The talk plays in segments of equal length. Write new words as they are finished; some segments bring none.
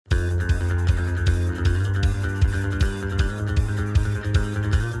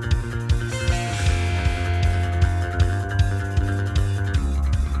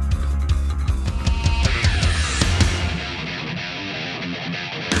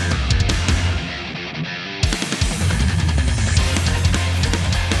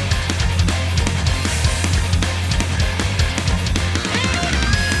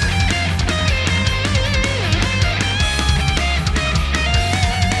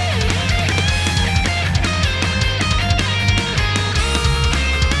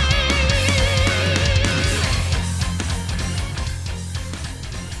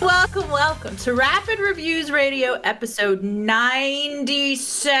welcome to Rapid Reviews Radio episode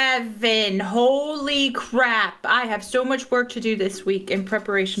 97. Holy crap. I have so much work to do this week in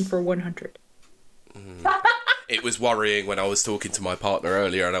preparation for 100. It was worrying when I was talking to my partner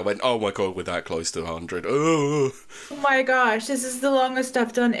earlier and I went, oh my god, we're that close to 100. Oh my gosh, this is the longest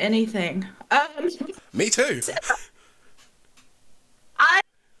I've done anything. Me too. I'm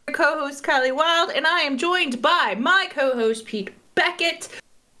your co-host Kylie Wild, and I am joined by my co-host Pete Beckett.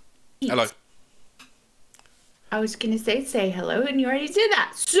 Pete. Hello. I was going to say hello, and you already did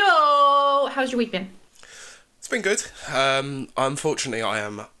that. So, how's your week been? It's been good. Unfortunately, I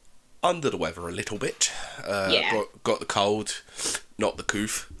am under the weather a little bit. Got the cold, not the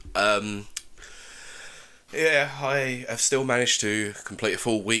coof. Yeah, I have still managed to complete a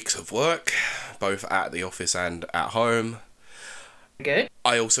full week's of work, both at the office and at home. Good.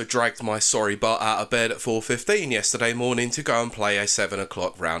 I also dragged my sorry butt out of bed at 4:15 yesterday morning to go and play a 7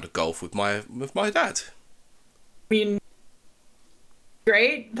 o'clock round of golf with my dad. I mean,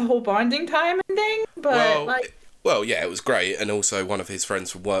 great, the whole bonding time and thing, but Well, yeah, it was great, and also one of his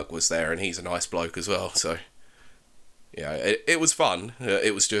friends from work was there, and he's a nice bloke as well, so yeah, it was fun.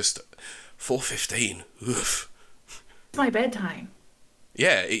 It was just 4:15. Oof. It's my bedtime.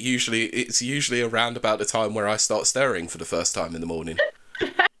 Yeah, it's usually around about the time where I start stirring for the first time in the morning.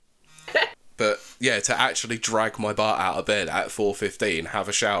 But yeah, to actually drag my butt out of bed at 4:15, have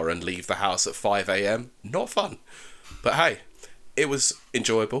a shower, and leave the house at 5 a.m, not fun. But hey, it was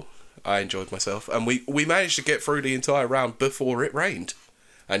enjoyable. I enjoyed myself, and we managed to get through the entire round before it rained.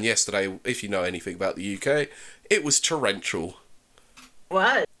 And yesterday, if you know anything about the UK, it was torrential.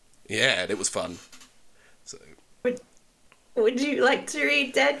 What? Yeah, it was fun. So, would you like to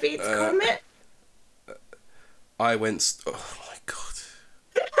read Deadbeat's comment? I went... Oh my god.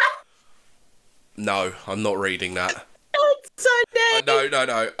 No, I'm not reading that. It's Sunday! No.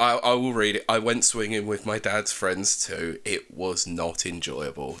 I will read it. I went swinging with my dad's friends too. It was not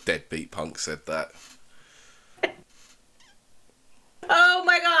enjoyable. Deadbeat Punk said that. Oh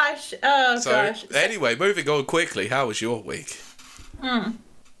my gosh. Gosh. Anyway, moving on quickly. How was your week?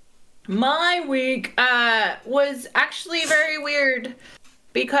 My week was actually very weird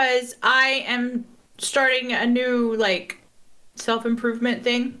because I am starting a new self-improvement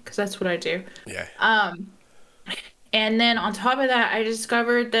thing, because that's what I do. Yeah. And then on top of that, I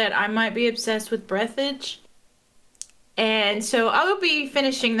discovered that I might be obsessed with breathage. And so I will be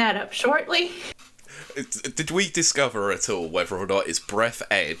finishing that up shortly. Did we discover at all whether or not it's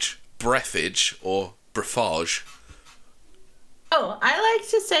breathage, or breathage? Oh, I like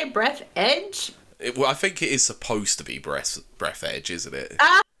to say breath edge. Well, I think it is supposed to be breath edge, isn't it?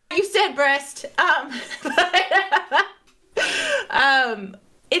 You said breast.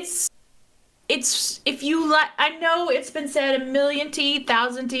 It's if you like. I know it's been said a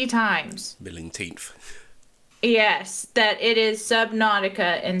thousand times. Millionth. Yes, that it is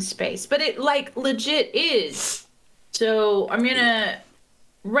Subnautica in space, but it legit is. So I'm gonna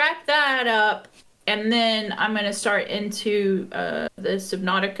wrap that up, and then I'm gonna start into the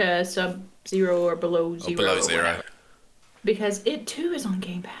Subnautica Sub-Zero or Below Zero. Below Zero. Whatever, because it too is on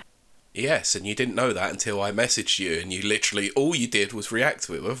Game Pass. Yes, and you didn't know that until I messaged you, and you literally all you did was react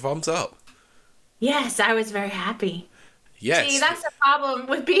to it with a thumbs up. Yes, I was very happy. Yes. See, that's the problem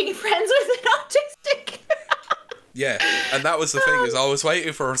with being friends with an autistic. Yeah, and that was the thing, is I was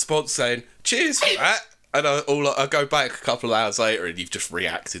waiting for a response saying, cheers for that, and I go back a couple of hours later and you've just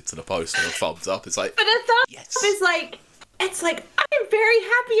reacted to the post with a thumbs up. It's like, but a thumbs yes. up is it's like, I am very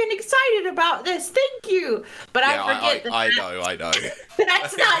happy and excited about this, thank you. But yeah, I forget I know.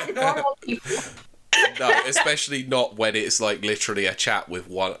 That's not normal people. No, especially not when it's literally a chat with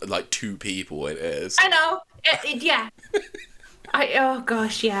two people. It is. I know. Yeah. Oh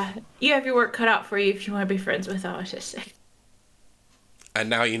gosh, yeah. You have your work cut out for you if you want to be friends with autistic. And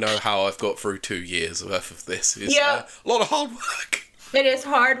now you know how I've got through 2 years worth of this. It's a lot of hard work. It is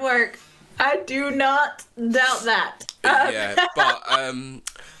hard work. I do not doubt that. Yeah, but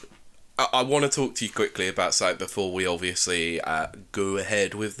I want to talk to you quickly about something before we obviously go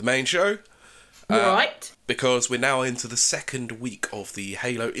ahead with the main show. Right. Because we're now into the second week of the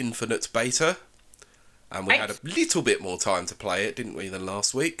Halo Infinite beta. And we had a little bit more time to play it, didn't we, than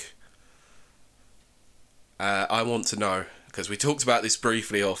last week? I want to know, because we talked about this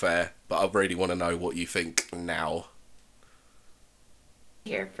briefly off air, but I really want to know what you think now.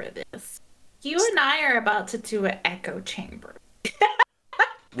 Here for this. You and I are about to do an echo chamber.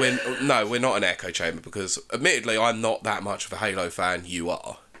 No, we're not an echo chamber, because admittedly I'm not that much of a Halo fan. You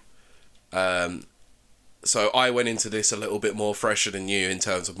are. So I went into this a little bit more fresher than you in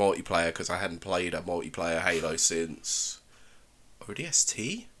terms of multiplayer, because I hadn't played a multiplayer Halo since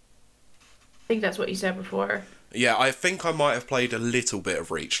ODST? think that's what you said before. Yeah, I think I might have played a little bit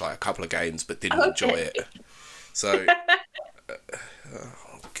of Reach, like a couple of games, but didn't enjoy it. So,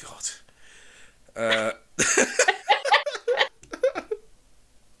 oh god.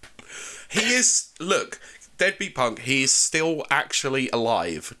 He is, look, Deadbeat Punk, he is still actually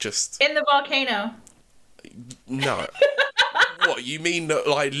alive, just... In the volcano. No. What, you mean that,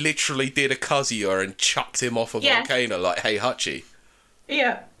 like, literally did a Kazuya and chucked him off a volcano like Hey Hutchie?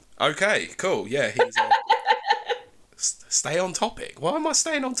 Yeah. Okay, cool, yeah, he's... Stay on topic. Why am I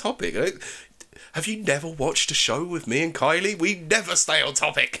staying on topic? Have you never watched a show with me and Kylie? We never stay on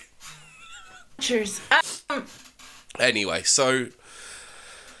topic. Cheers. Anyway, so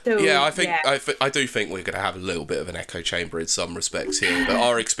yeah, I do think we're going to have a little bit of an echo chamber in some respects here, but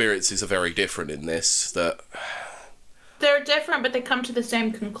our experiences are very different in this. That they're different, but they come to the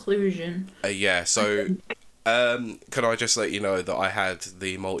same conclusion. Yeah, so can I just let you know that I had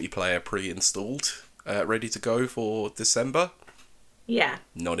the multiplayer pre-installed, ready to go for December? Yeah.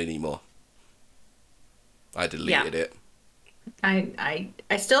 Not anymore. I deleted it. I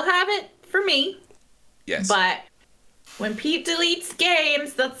still have it for me. Yes. But when Pete deletes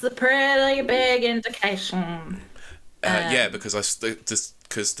games, that's a pretty big indication. Yeah, because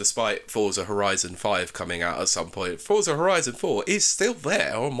because despite Forza Horizon 5 coming out at some point, Forza Horizon 4 is still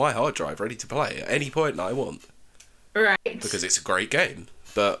there on my hard drive, ready to play at any point I want. Right. Because it's a great game.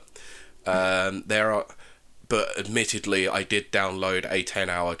 But But admittedly, I did download a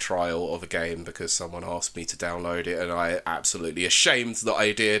 10-hour trial of a game because someone asked me to download it, and I absolutely ashamed that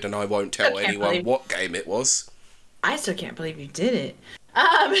I did, and I won't tell anyone what game it was. I still can't believe you did it.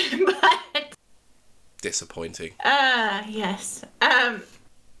 But disappointing. Yes.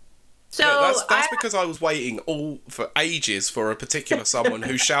 So no, that's because I was waiting for ages for a particular someone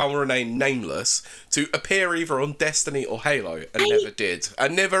who shall remain nameless to appear either on Destiny or Halo, and never did. I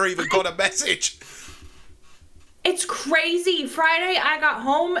never even got a message. It's crazy. Friday, I got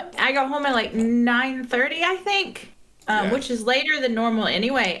home at like 9:30, I think, which is later than normal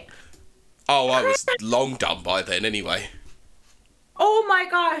anyway. Oh, I was long done by then anyway. Oh my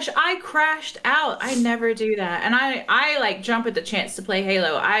gosh, I crashed out. I never do that. And I like jump at the chance to play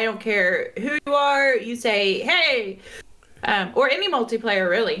Halo. I don't care who you are. You say, hey, or any multiplayer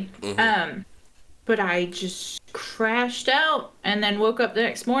really. Mm-hmm. But I just crashed out and then woke up the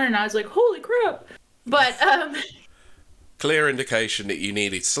next morning and I was like, holy crap. But, clear indication that you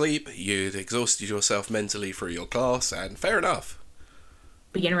needed sleep, you'd exhausted yourself mentally through your class, and fair enough.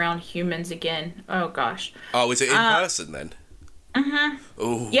 Being around humans again. Oh gosh. Oh, is it in person then? Mm-hmm.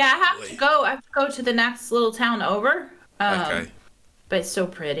 Oh. Yeah, I have to go to the next little town over. Okay. But it's so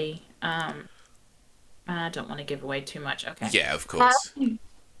pretty. I don't want to give away too much. Okay. Yeah, of course.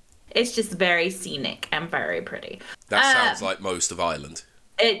 It's just very scenic and very pretty. That sounds like most of Ireland.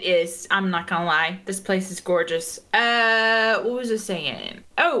 It is. I'm not gonna lie. This place is gorgeous. What was I saying?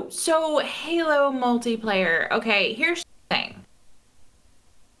 Oh, so Halo multiplayer. Okay, here's the thing.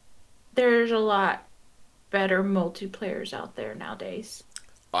 There's a lot better multiplayers out there nowadays.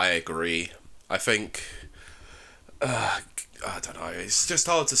 I agree. I think... I don't know. It's just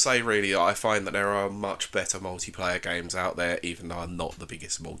hard to say, really. I find that there are much better multiplayer games out there, even though I'm not the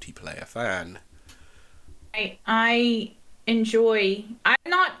biggest multiplayer fan. I enjoy... I'm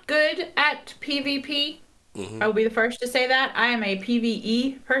not good at PvP. Mm-hmm. I'll be the first to say that. I am a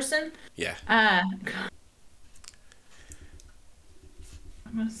PvE person. Yeah. I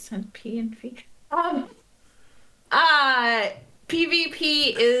almost said P and V.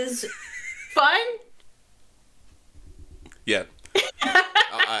 PvP is fun. Yeah.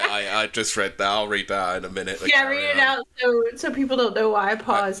 I just read that. I'll read that in a minute. Yeah, read it out so people don't know why I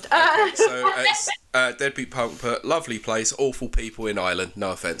paused. Okay, so it's Deadbeat Punk put, lovely place, awful people in Ireland.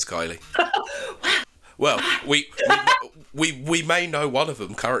 No offence, Kylie. Well, we may know one of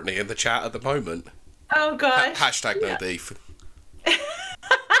them currently in the chat at the moment. Oh gosh. Hashtag no beef.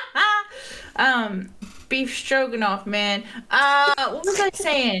 Beef stroganoff, man. What was I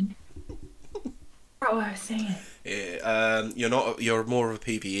saying? What was I saying? Yeah, you're more of a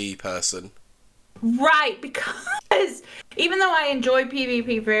PvE person. Right, because even though I enjoy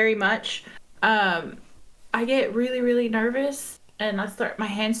PvP very much, I get really, really nervous and my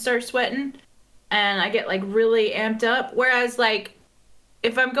hands start sweating and I get like really amped up. Whereas like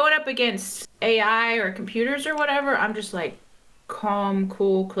if I'm going up against AI or computers or whatever, I'm just like calm,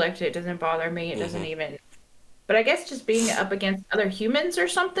 cool, collected. It doesn't bother me. It doesn't even. But I guess just being up against other humans or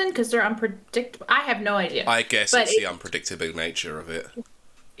something, because they're unpredictable. I have no idea. I guess it's the unpredictable nature of it.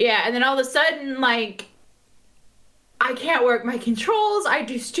 Yeah, and then all of a sudden, like, I can't work my controls. I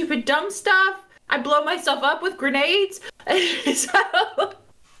do stupid, dumb stuff. I blow myself up with grenades. So...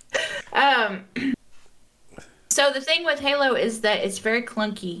 Um, so the thing with Halo is that it's very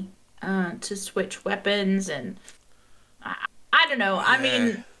clunky to switch weapons, and I don't know. I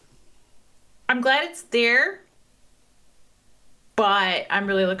mean, I'm glad it's there, but I'm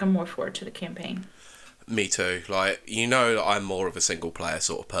really looking more forward to the campaign. Me too. Like, you know that I'm more of a single player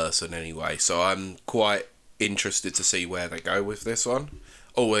sort of person anyway, so I'm quite interested to see where they go with this one.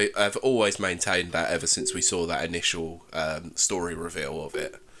 I've always maintained that ever since we saw that initial story reveal of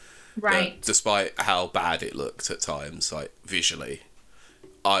it. Right. But despite how bad it looked at times, like visually,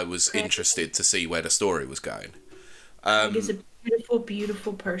 I was interested to see where the story was going. Greg is a beautiful,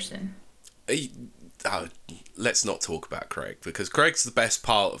 beautiful person. Let's not talk about Craig, because Craig's the best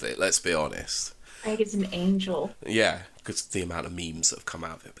part of it, let's be honest. Craig is an angel. Yeah, because the amount of memes that have come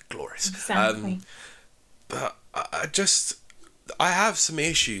out of it, but glorious. Exactly. But I have some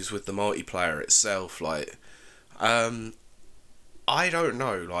issues with the multiplayer itself. Like, I don't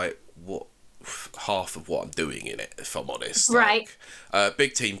know, like, what half of what I'm doing in it, if I'm honest. Right. Like,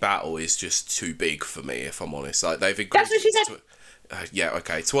 Big Team Battle is just too big for me, if I'm honest. Like, they've increased. That's what she said. Yeah,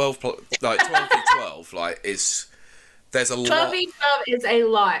 okay. 12 v 12, like, there's a 12 lot. 12 is a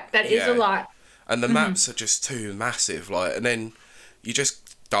lot. That is a lot. And the maps are just too massive, like, and then you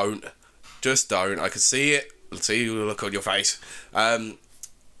just don't. I can see it. See the look on your face. Like,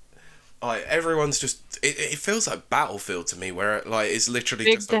 everyone's just. It feels like Battlefield to me, where like it's literally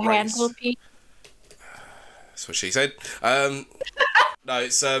Big just a race. That's what she said. No,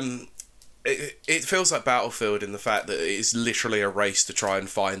 it's It feels like Battlefield in the fact that it's literally a race to try and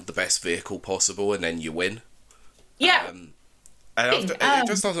find the best vehicle possible, and then you win. Yeah. And it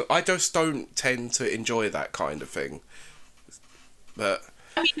just doesn't. I just don't tend to enjoy that kind of thing. But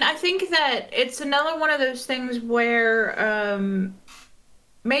I mean, I think that it's another one of those things where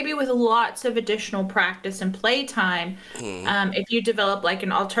maybe with lots of additional practice and playtime, if you develop like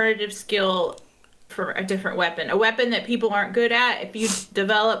an alternative skill for a different weapon, a weapon that people aren't good at, if you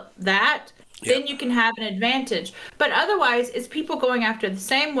develop that, then you can have an advantage. But otherwise, it's people going after the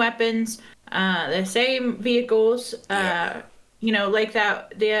same weapons, the same vehicles. You know, like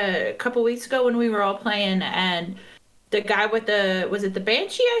that a couple weeks ago when we were all playing, and the guy with was it the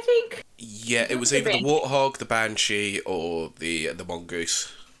Banshee, I think? Yeah, it was either the Warthog, the Banshee, or the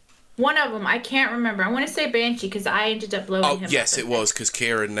Mongoose. One of them, I can't remember. I want to say Banshee because I ended up blowing him up. Oh, yes, it was, because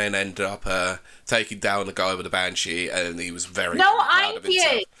Kieran then ended up taking down the guy with the Banshee, and he was very proud of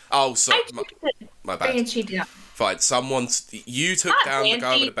himself. Did. Oh, sorry, my bad. Banshee down. Fine, you took down the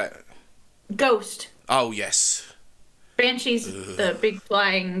guy with the Banshee. Ghost. Oh, yes. Banshee's the big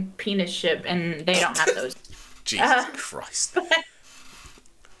flying penis ship, and they don't have those. Jesus Christ.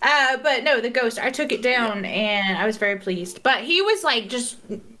 But no, the Ghost. I took it down, and I was very pleased. But he was like just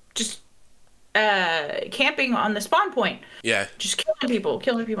camping on the spawn point. Yeah. Just killing people.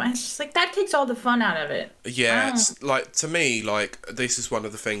 And it's just like, that takes all the fun out of it. Yeah, it's like, to me, like, this is one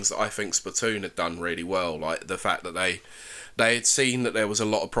of the things that I think Splatoon had done really well. Like, the fact that they had seen that there was a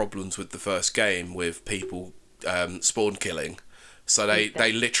lot of problems with the first game with people spawn killing. So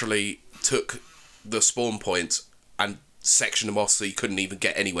they literally took the spawn points and sectioned them off so you couldn't even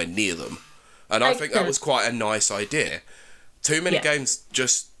get anywhere near them. And I think that was quite a nice idea. Too many games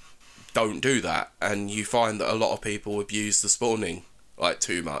just don't do that, and you find that a lot of people abuse the spawning like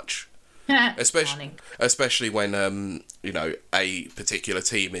too much. Especially when you know, a particular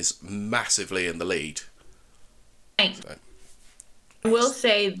team is massively in the lead. I will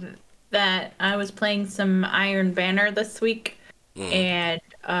say that I was playing some Iron Banner this week, and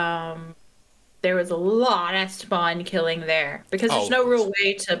there was a lot of spawn killing there because there's no real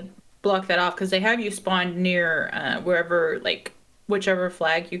way to block that off because they have you spawned near wherever, like, whichever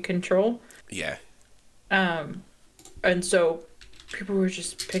flag you control. Yeah. And so people were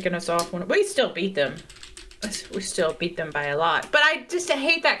just picking us off when we still beat them. We still beat them by a lot. But I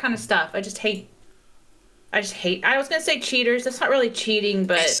hate that kind of stuff. I just hate. I was gonna say cheaters. That's not really cheating,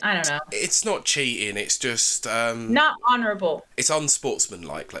 but I don't know. It's not cheating. It's just not honorable. It's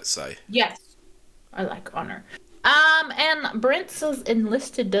unsportsmanlike, let's say. Yes, I like honor. And Brent's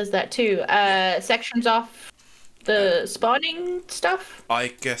Enlisted does that too. Sections off the spawning stuff. I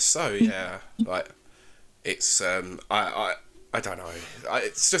guess so. Yeah. Like, it's I don't know.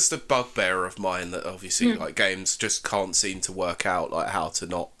 It's just a bugbear of mine that obviously like games just can't seem to work out, like how to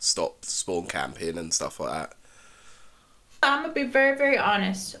not stop spawn camping and stuff like that. I'm gonna be very, very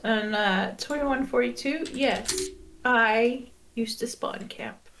honest. On 2142, yes, I used to spawn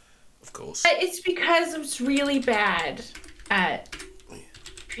camp. Of course. It's because I was really bad at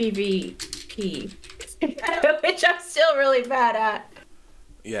PvP, which I'm still really bad at.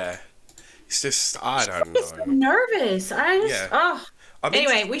 Yeah. It's just, I don't know. I'm so nervous.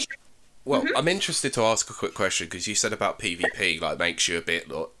 Anyway, we should. Well, I'm interested to ask a quick question because you said about PvP like makes you a bit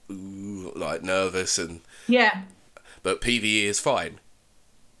like, ooh, like nervous Yeah. but PvE is fine.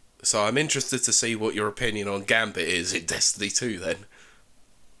 So I'm interested to see what your opinion on Gambit is in Destiny 2 then.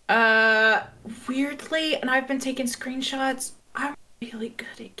 Weirdly, and I've been taking screenshots. I'm really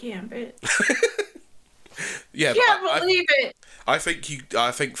good at Gambit. Yeah, Can't but believe it. I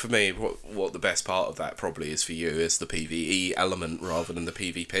think for me, what the best part of that probably is for you is the PvE element rather than the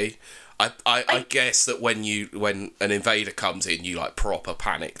PvP. I guess that when an invader comes in, you like proper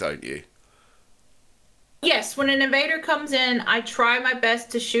panic, don't you? Yes, when an invader comes in, I try my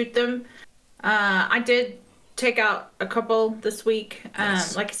best to shoot them. I did take out a couple this week.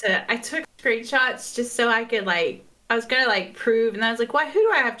 Nice. Like I said, I took screenshots just so I could I was gonna prove, and I was like, why? Who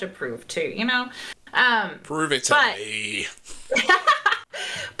do I have to prove to? You know? Prove it to me.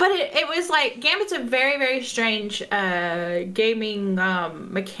 But it was Gambit's a very, very strange gaming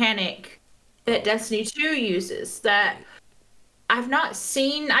mechanic that Destiny 2 uses that I've not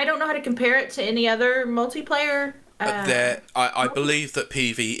seen. I don't know how to compare it to any other multiplayer. I believe that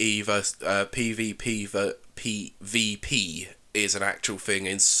PvE versus PvP is an actual thing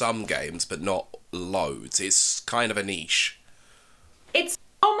in some games, but not loads. It's kind of a niche. It's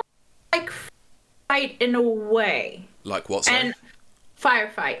almost like fight in a way. Like what? Sorry? And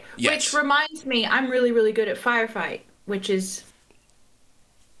Firefight, Yes. which reminds me, I'm really, really good at Firefight, which is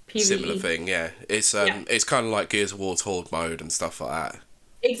PvE. Similar thing, yeah. It's it's kind of like Gears of War's Horde mode and stuff like that.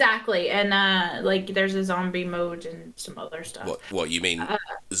 Exactly, and there's a zombie mode and some other stuff. What you mean?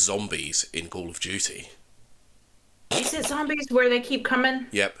 Zombies in Call of Duty? Is it zombies where they keep coming?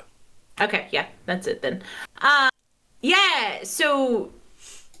 Yep. Okay, yeah, that's it then. Yeah, so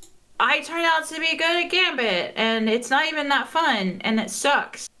I turned out to be good at Gambit, and it's not even that fun, and it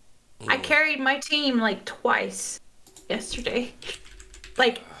sucks. I carried my team twice yesterday.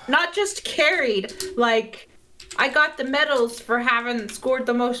 Not just carried, I got the medals for having scored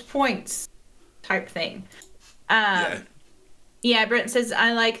the most points type thing. Yeah, Brent says,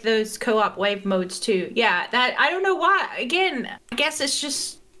 I like those co-op wave modes too. Yeah, that, I don't know why. Again, I guess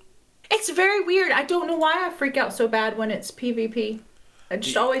it's very weird. I don't know why I freak out so bad when it's PvP. I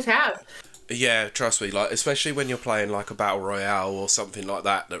just always have. Yeah, trust me, especially when you're playing a battle royale or something like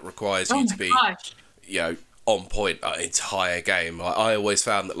that requires you to be, on point an entire game. I always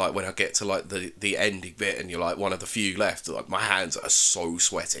found that when I get to the ending bit and you're one of the few left, my hands are so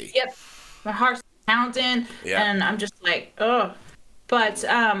sweaty. Yep, my heart's pounding, and I'm just ugh. But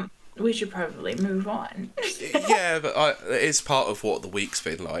we should probably move on. Yeah, but it's part of what the week's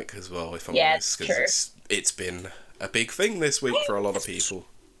been like as well. If I'm honest, because it's been a big thing this week for a lot of people.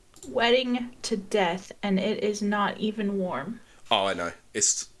 Sweating to death, and it is not even warm. Oh, I know.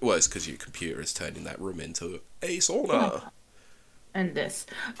 It's because your computer is turning that room into a sauna. And this.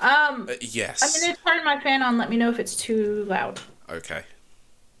 Yes. I'm gonna turn my fan on. Let me know if it's too loud. Okay.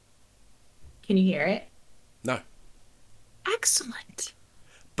 Can you hear it? No. Excellent.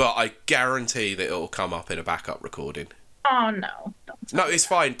 But I guarantee that it'll come up in a backup recording. Oh no. No, it's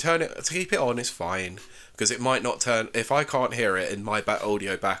fine. Keep it on. It's fine. Because it might not turn. If I can't hear it in my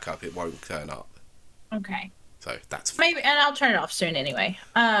audio backup, it won't turn up. Okay. So that's fine. Maybe, and I'll turn it off soon anyway.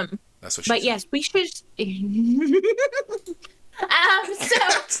 That's what she said. Yes, we should.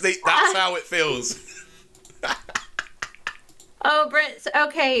 That's how it feels. Oh, Brent.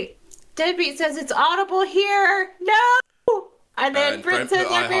 Okay, Deadbeat says it's audible here. No. And then Brent says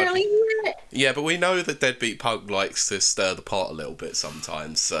I barely hear it. Yeah, but we know that Deadbeat Punk likes to stir the pot a little bit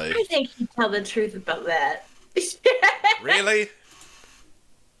sometimes, so... I think you tell the truth about that. Really?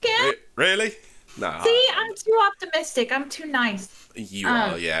 Yeah. Really? Nah. See, I'm too optimistic. I'm too nice. You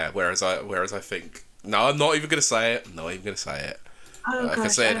are, yeah. Whereas I think... No, I'm not even going to say it. I'm not even going to say it. Oh, like I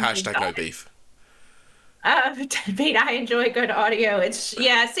said, hashtag no beef. Deadbeat, I enjoy good audio. See,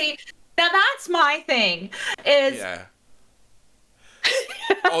 now that's my thing. Yeah.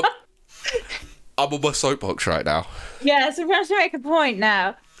 I'm on my soapbox right now. Yes, I'm going to make a point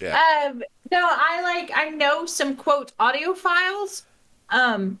now. Yeah. No, I know some quote audio files.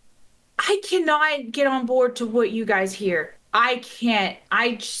 I cannot get on board to what you guys hear. I can't.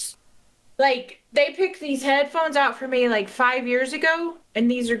 I just they picked these headphones out for me 5 years ago, and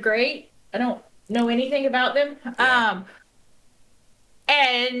these are great. I don't know anything about them. Yeah.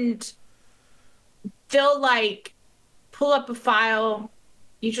 And they'll pull up a file,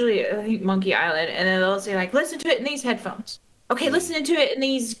 usually I think Monkey Island, and then they'll say listen to it in these headphones. Okay, listen to it in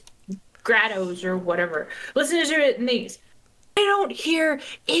these Gratos or whatever. Listen to it in these. I don't hear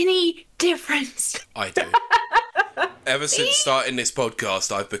any difference. I do. Ever since starting this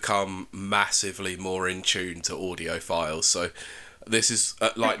podcast, I've become massively more in tune to audio files. So This is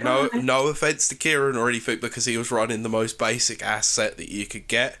like no offense to Kieran or anything, because he was running the most basic ass set that you could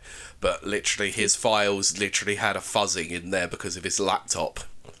get, but literally his files literally had a fuzzing in there because of his laptop,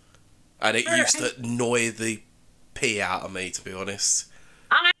 and it used to annoy the pee out of me, to be honest.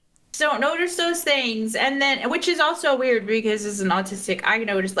 I don't notice those things, and then, which is also weird because as an autistic, I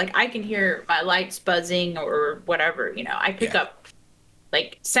notice, like, I can hear my lights buzzing or whatever, you know, I pick up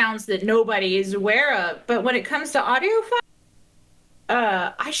like sounds that nobody is aware of. But when it comes to audio files,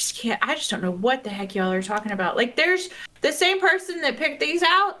 I just don't know what the heck y'all are talking about. Like, there's the same person that picked these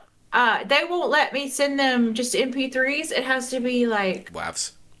out. They won't let me send them just MP3s. It has to be like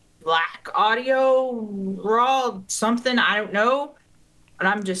WAVs, black audio, raw something, I don't know. And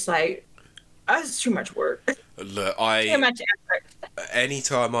I'm just like, that's too much work. Look, too much effort.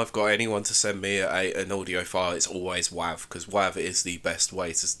 Anytime I've got anyone to send me an audio file, it's always WAV, because WAV is the best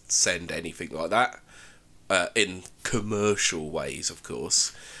way to send anything like that. In commercial ways, of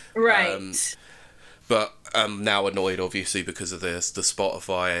course. Right. But I'm now annoyed, obviously, because of the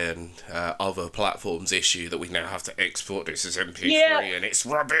Spotify and other platforms issue that we now have to export this as MP3, and it's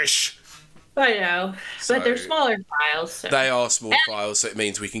rubbish. I know, but they're smaller files. So. They are small files, so it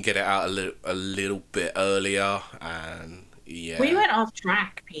means we can get it out a little bit earlier, and yeah. We went off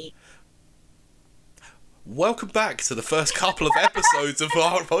track, Pete. Welcome back to the first couple of episodes of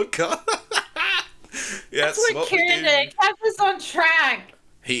our podcast. That's what Kieran did. Kept us on track.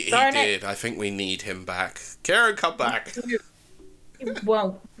 He did. I think we need him back. Kieran, come back. We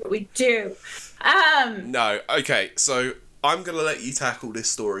won't, but we do. No. Okay, so I'm going to let you tackle this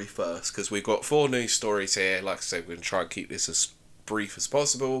story first, because we've got 4 news stories here. Like I said, we're going to try and keep this as brief as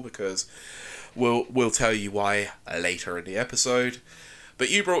possible, because we'll tell you why later in the episode. But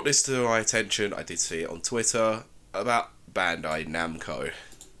you brought this to my attention. I did see it on Twitter about Bandai Namco.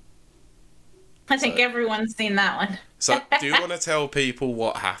 I think everyone's seen that one. So, do you want to tell people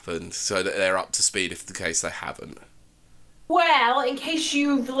what happened so that they're up to speed if the case they haven't? Well, in case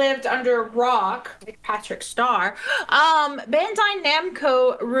you've lived under a rock, like Patrick Star, Bandai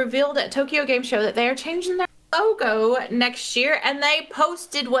Namco revealed at Tokyo Game Show that they are changing their logo next year, and they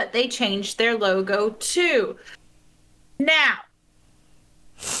posted what they changed their logo to. Now,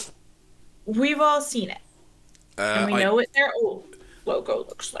 we've all seen it, and we know what their old logo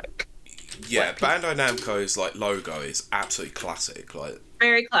looks like. Yeah, Bandai Namco's like logo is absolutely classic. Like,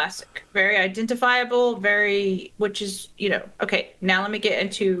 very classic, very identifiable, which is, you know, okay, now let me get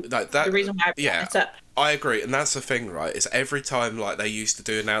into the reason why I brought this up. I agree, and that's the thing, right, is every time, like, they used to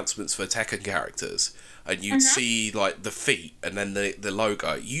do announcements for Tekken characters, and you'd see, like, the feet, and then the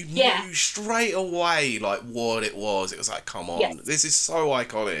logo, you knew straight away, like, what it was. It was like, come on, this is so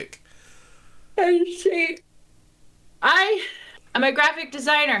iconic. And see, I'm a graphic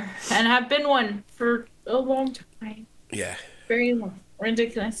designer, and have been one for a long time. Yeah. Very long.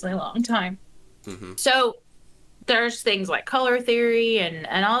 Ridiculously long time. Mm-hmm. So there's things like color theory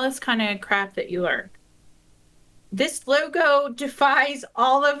and all this kind of crap that you learn. This logo defies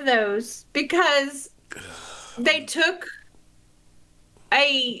all of those because they took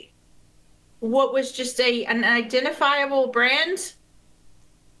what was just an identifiable brand,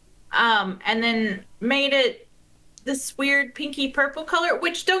 and then made it this weird pinky purple color,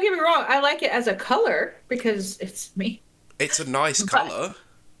 which, don't get me wrong, I like it as a color because it's me. It's a nice color.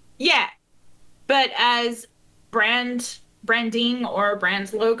 Yeah. But as branding or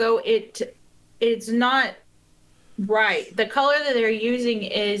brand's logo, it's not right. The color that they're using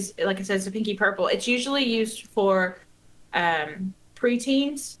is, like I said, it's a pinky purple. It's usually used for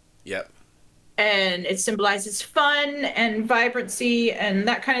preteens. Yep. And it symbolizes fun and vibrancy and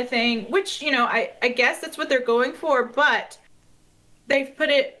that kind of thing, which, you know, I guess that's what they're going for, but they've put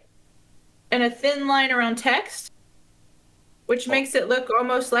it in a thin line around text, which makes it look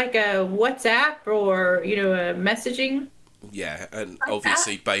almost like a WhatsApp or, you know, a messaging. Yeah, and like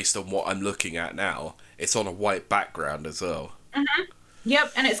obviously based on what I'm looking at now, it's on a white background as well. Mm-hmm.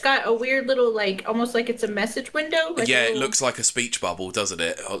 Yep, and it's got a weird little, like, almost like it's a message window. Like it looks like a speech bubble, doesn't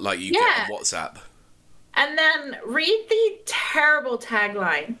it? Like you get on WhatsApp. And then read the terrible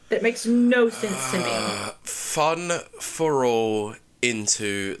tagline that makes no sense to me. Fun for all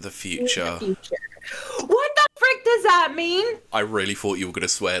into the future. What the frick does that mean? I really thought you were going to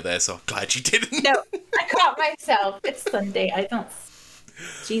swear there, so I'm glad you didn't. No, I caught myself. It's Sunday. I don't...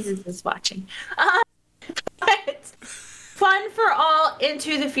 Jesus is watching. But... Fun for all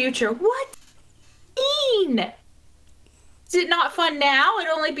into the future. What do you mean? Is it not fun now?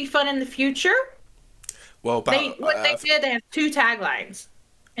 It'll only be fun in the future? Well, they did, they have 2 taglines,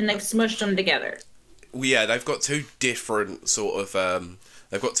 and they've smushed them together. Yeah, they've got 2 different sort of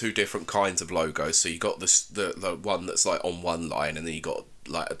they've got two different kinds of logos. So you got the one that's like on one line, and then you got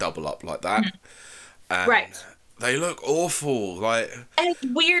like a double up like that. And Right. they look awful. Like, And it's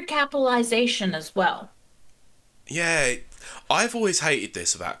weird capitalization as well. yeah, I've always hated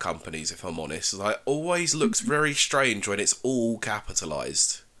this about companies, if I'm honest. Like, always looks very strange when it's all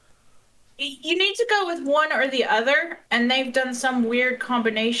capitalized. You need to go with one or the other, and they've done some weird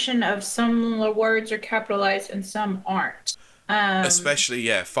combination of some words are capitalized and some aren't. Especially,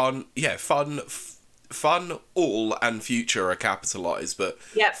 fun, fun, all, and future are capitalized, but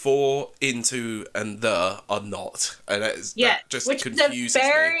Yep. for, into, and the are not. And that just which confuses is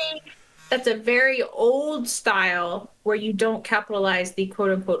me. that's a very old style where you don't capitalize the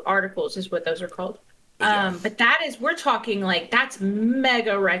quote unquote articles, is what those are called. Yeah. But we're talking like that's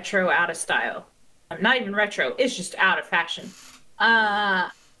mega retro, out of style. Not even retro, it's just out of fashion.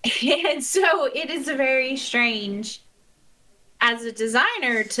 And so it is very strange as a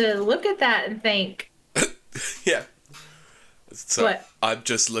designer to look at that and think, Yeah. So what? I'm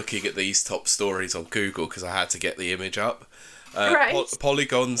just looking at these top stories on Google because I had to get the image up. Right.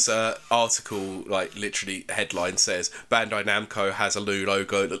 Polygon's article, like literally headline says, Bandai Namco has a new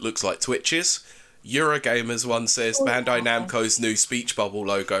logo that looks like Twitch's. Eurogamer's one says, Bandai Namco's new speech bubble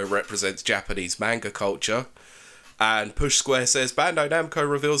logo represents Japanese manga culture. And Push Square says, Bandai Namco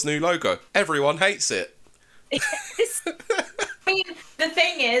reveals new logo. Everyone hates it. I mean, the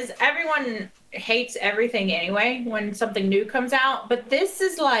thing is, everyone hates everything anyway when something new comes out, but this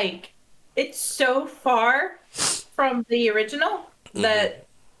is like, it's so far from the original that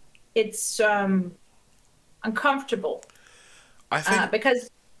it's uncomfortable. I think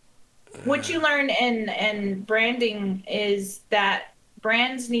Because what you learn in branding is that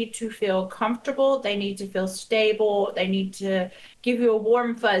brands need to feel comfortable, they need to feel stable, they need to give you a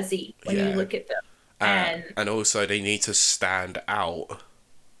warm fuzzy when you look at them. and also they need to stand out.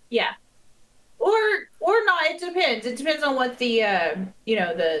 Yeah. Or not, it depends. It depends on what the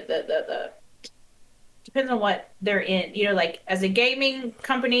the depends on what they're in. You know, like as a gaming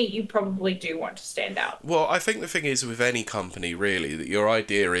company, you probably do want to stand out. Well, I think the thing is with any company, really, that your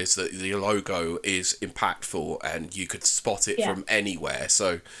idea is that the logo is impactful and you could spot it from anywhere.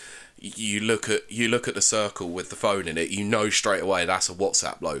 So you look at the circle with the phone in it, you know straight away that's a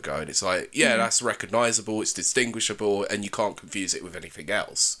WhatsApp logo, and it's like, that's recognizable, it's distinguishable, and you can't confuse it with anything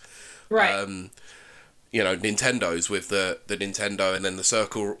else. Right. You know, Nintendo's with the Nintendo and then the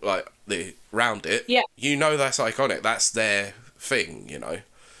circle, like the round it. Yeah. You know that's iconic. That's their thing. You know.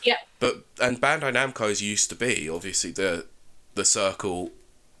 Yeah. And Bandai Namco's used to be obviously the circle,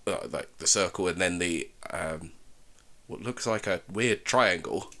 like the circle, and then the what looks like a weird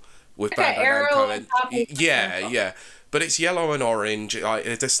triangle with like Bandai Namco. and Yeah. But it's yellow and orange, like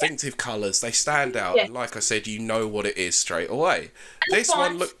they're distinctive colours. They stand out, and like I said, you know what it is straight away. And this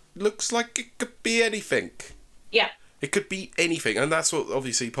one looks like it could be anything. Yeah. It could be anything, and that's what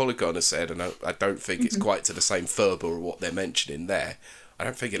obviously Polygon has said, and I don't think it's quite to the same fervour of what they're mentioning there. I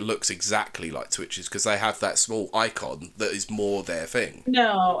don't think it looks exactly like Twitch's because they have that small icon that is more their thing.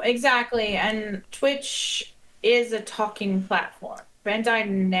 No, exactly. And Twitch is a talking platform. Bandai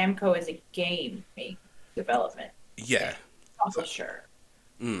Namco is a game development. Yeah. Publisher.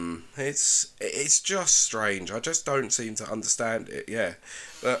 It's just strange. I just don't seem to understand it. Yeah,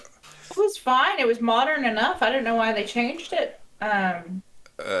 but It was fine. It was modern enough. I don't know why they changed it.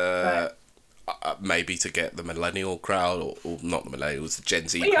 maybe to get the millennial crowd, or not the millennials, the Gen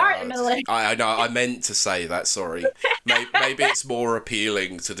Z We crowd. are the millennials. I know. I meant to say that. Sorry. Maybe it's more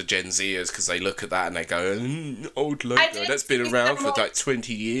appealing to the Gen Zers because they look at that and they go, "Old logo that's been around for like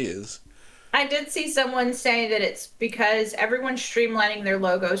 20 years." I did see someone say that it's because everyone's streamlining their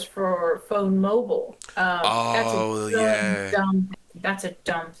logos for phone mobile. That's a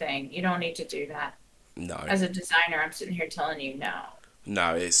dumb thing. You don't need to do that. No. As a designer, I'm sitting here telling you no.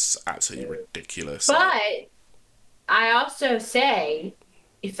 No, it's absolutely ridiculous. But I also say,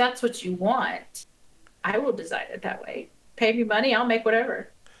 if that's what you want, I will design it that way. Pay me money, I'll make whatever.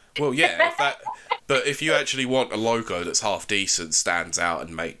 Well, yeah, but if you actually want a logo that's half decent, stands out,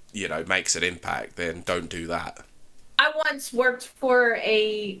 and makes an impact, then don't do that. I once worked for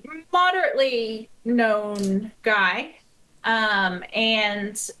a moderately known guy, and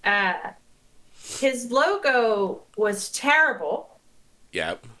his logo was terrible.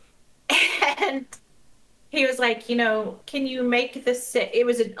 Yep. And he was like, can you make this? It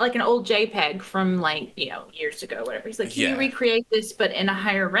was like an old JPEG from years ago, whatever. He's like, can you recreate this but in a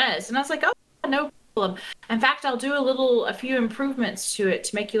higher res? And I was like, oh, no problem. In fact, I'll do a few improvements to it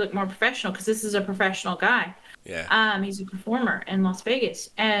to make you look more professional because this is a professional guy. Yeah. He's a performer in Las Vegas,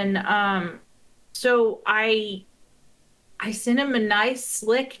 and so I I sent him a nice,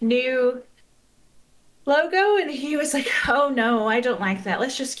 slick new logo, and he was like, "Oh no, I don't like that.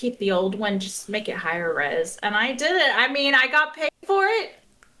 Let's just keep the old one, just make it higher res." And I did it. I mean, I got paid for it,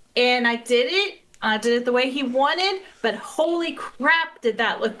 and I did it. I did it the way he wanted, but holy crap, did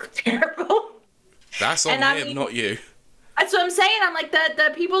that look terrible. That's on And him, I mean, not you. that's what I'm saying. I'm like,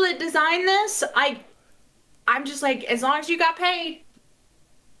 the people that designed this, I'm just like, as long as you got paid,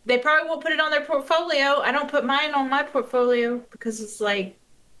 they probably won't put it on their portfolio. I don't put mine on my portfolio because it's like,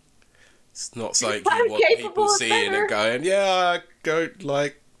 It's not something I'm you want capable people of seeing better. and going, yeah, I go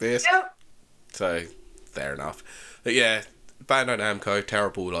like this. Yep. So, fair enough. But yeah, Bandai Namco,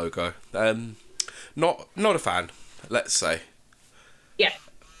 terrible logo. Not a fan, let's say. Yeah.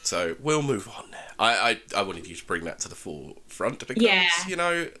 So we'll move on. I wanted you to bring that to the forefront because, Yeah. you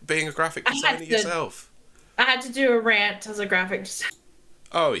know, being a graphic I had designer to- yourself. I had to do a rant as a graphic designer.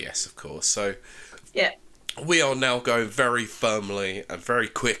 Oh, yes, of course. So Yeah. we are now going very firmly and very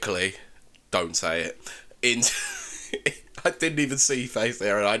quickly, don't say it, into... I didn't even see your face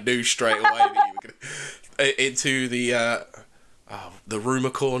there and I knew straight away that you were going to... Into the rumour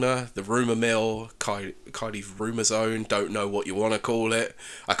corner, the rumour mill, Kylie's rumour zone, don't know what you want to call it.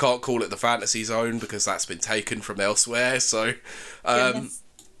 I can't call it the fantasy zone because that's been taken from elsewhere, so... Goodness.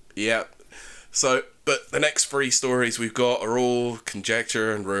 Yeah. So, but the next 3 stories we've got are all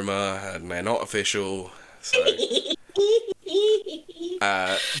conjecture and rumour, and they're not official, so...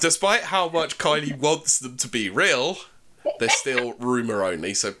 despite how much Kylie wants them to be real, they're still rumour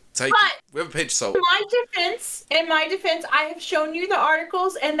only, so take But- it with a pinch of salt. In my defense, I have shown you the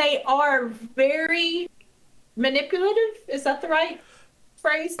articles, and they are very manipulative. Is that the right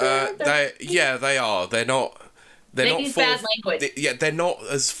phrase? There? They are. They're not. They're They not use bad language. they're not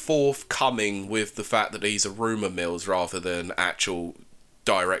as forthcoming with the fact that these are rumor mills rather than actual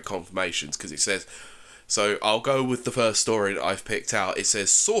direct confirmations. Because it says. So I'll go with the first story that I've picked out. It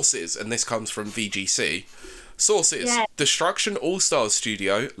says sources, and this comes from VGC. Sources: Yeah. Destruction All Stars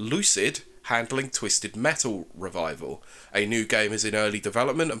Studio, Lucid, handling Twisted Metal revival. A new game is in early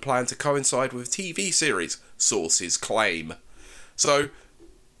development and planned to coincide with a TV series, sources claim. So,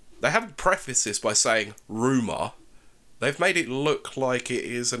 they haven't prefaced this by saying rumour. They've made it look like it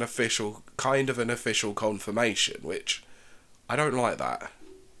is an official confirmation, which I don't like that.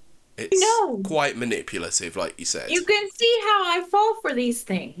 It's No. quite manipulative, like you said. You can see how I fall for these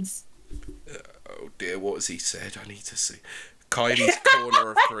things. Oh dear, what has he said? I need to see. Kylie's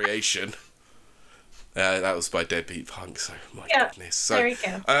Corner of Creation. That was by Deadbeat Punk, so my goodness. So, there we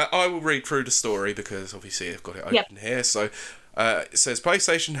go. I will read through the story because obviously I've got it open here. So it says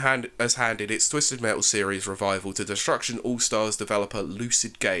PlayStation has handed its Twisted Metal series revival to Destruction All-Stars developer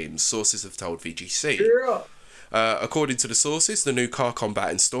Lucid Games, sources have told VGC. Girl. According to the sources, the new car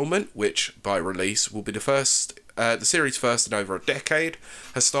combat installment, which by release will be the series' first in over a decade,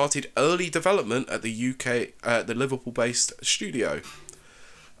 has started early development at the the Liverpool-based studio.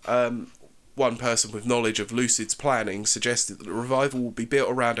 One person with knowledge of Lucid's planning suggested that the revival will be built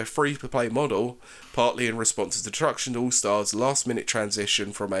around a free-to-play model, partly in response to Destruction All-Stars' last-minute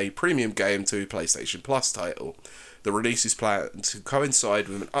transition from a premium game to a PlayStation Plus title. The release is planned to coincide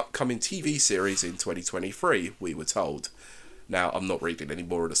with an upcoming TV series in 2023, we were told. Now, I'm not reading any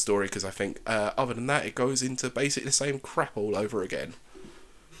more of the story because I think, other than that, it goes into basically the same crap all over again.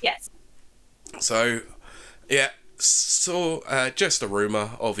 Yes. So, yeah, just a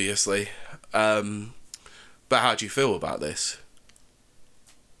rumour, obviously. But how do you feel about this?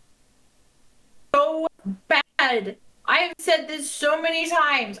 So bad. I have said this so many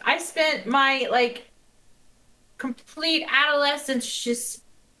times. I spent my, complete adolescence just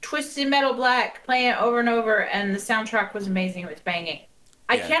Twisted Metal Black playing it over and over, and the soundtrack was amazing. It was banging.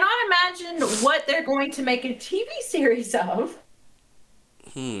 I Yeah. cannot imagine what they're going to make a TV series of.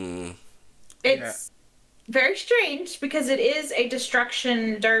 It's very strange because it is a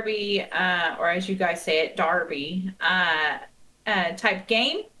Destruction Derby, or as you guys say it, Derby, type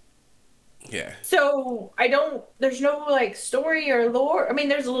game. Yeah. So there's no story or lore. I mean,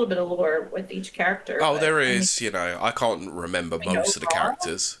 there's a little bit of lore with each character. Oh, but, there is, I can't remember most of the overall,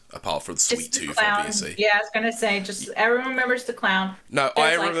 characters, apart from Sweet just the Tooth, clown. obviously. Yeah, I was going to say, just everyone remembers the clown. No,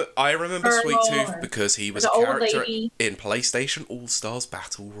 I remember Sweet Pearl Tooth or because he was the a old character lady. in PlayStation All-Stars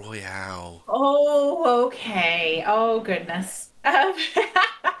Battle Royale. Oh, okay. Oh, goodness.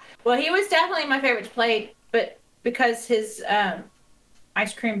 Well, he was definitely my favorite to play, but because his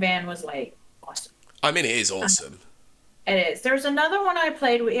ice cream van was awesome. I mean, it is awesome. It is. There was another one I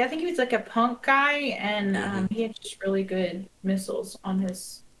played with. I think he was a punk guy, and he had just really good missiles on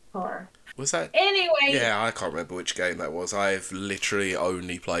his car. Was that? Anyway. Yeah, I can't remember which game that was. I've literally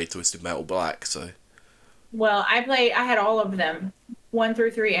only played Twisted Metal Black, so... Well, I had all of them, 1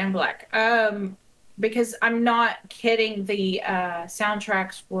 through 3 and Black. Because I'm not kidding, the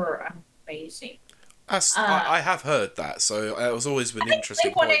soundtracks were amazing. I have heard that, so it was always an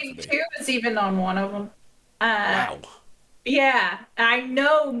interesting Blink point for me. 182 was even on one of them. Wow. Yeah, I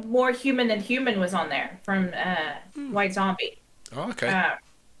know More Human Than Human was on there from White Zombie. Oh, okay.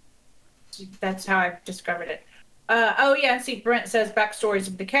 That's how I discovered it. Oh yeah, see, Brent says backstories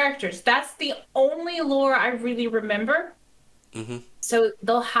of the characters. That's the only lore I really remember. Mm-hmm. So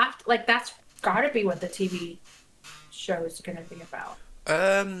they'll have to, like, that's gotta be what the TV show is gonna be about.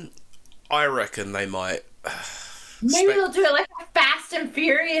 I reckon they might. Maybe they'll do it like a Fast and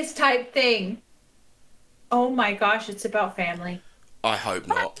Furious type thing. Oh my gosh, it's about family. I hope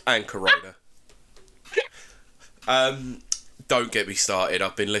not. And Corona. Don't get me started.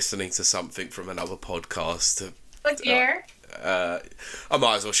 I've been listening to something from another podcast. What's here? I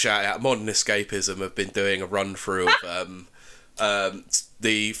might as well shout out. Modern Escapism have been doing a run through of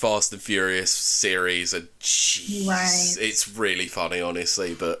the Fast and Furious series, and jeez, Right. it's really funny,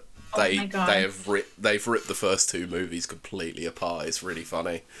 honestly. But they've ripped the first two movies completely apart. It's really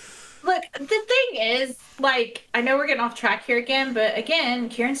funny. Look, the thing is, like, I know we're getting off track here again, but again,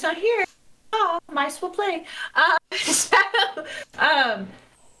 Kieran's not here. Oh, mice will play.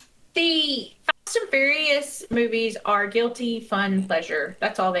 The Fast and Furious movies are guilty, fun, pleasure.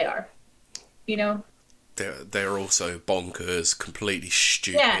 That's all they are. You know? They're also bonkers, completely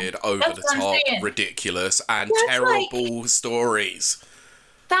stupid, over that's the what I'm top, saying. ridiculous, and That's terrible stories.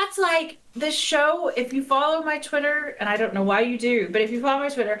 That's like the show. If you follow my Twitter, and I don't know why you do, but if you follow my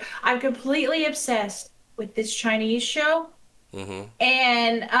Twitter, I'm completely obsessed with this Chinese show. Mm-hmm.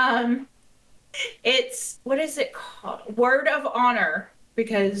 And it's, what is it called? Word of Honor,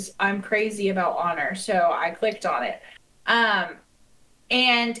 because I'm crazy about honor, so I clicked on it.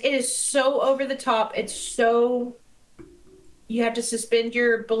 And it is so over the top. It's so, you have to suspend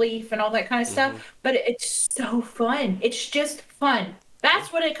your belief and all that kind of stuff, but it's so fun. It's just fun.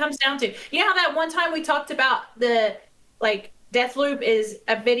 That's what it comes down to. You know how that one time we talked about the, like, Deathloop is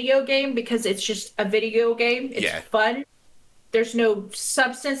a video game because it's just a video game. It's fun. There's no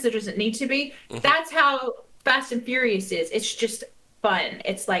substance. There doesn't need to be. That's how Fast and Furious is. It's just fun.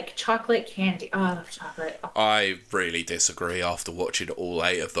 It's like chocolate candy. Oh, I love chocolate. Oh. I really disagree after watching all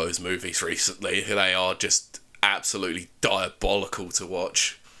 8 of those movies recently. They are just absolutely diabolical to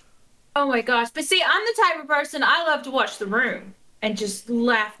watch. Oh my gosh. But see, I'm the type of person, I love to watch The Room and just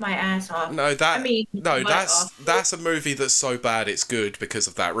laugh my ass off. That's a movie that's so bad it's good because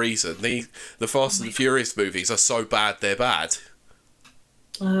of that reason. The Fast and Furious movies are so bad they're bad.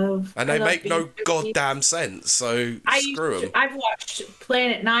 And they make no goddamn sense, so screw them. I've watched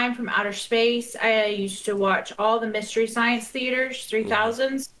Planet 9 from Outer Space. I used to watch all the Mystery Science Theaters,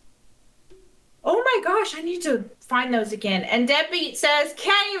 3000s. Oh my gosh, I need to find those again. And Deadbeat says,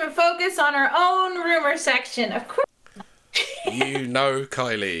 can't even focus on her own rumor section. Of course. You know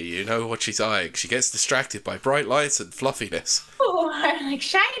Kylie, you know what she's like. She gets distracted by bright lights and fluffiness. Oh, I'm like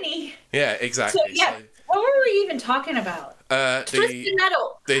shiny. Yeah, exactly. So, what were we even talking about? Twisted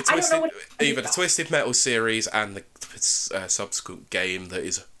Metal. Either the Twisted Metal series and the subsequent game that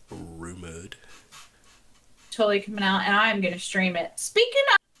is rumored. Totally coming out, and I'm going to stream it. Speaking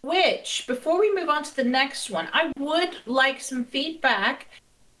of which, before we move on to the next one, I would like some feedback.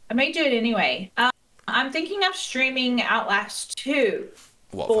 I may do it anyway. I'm thinking of streaming Outlast 2.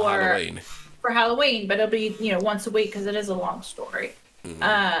 What, for Halloween? For Halloween, but it'll be, once a week because it is a long story.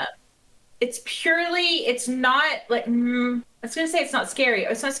 It's not like, I was going to say it's not scary.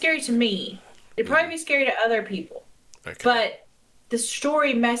 It's not scary to me. It'd probably be scary to other people. Okay. But the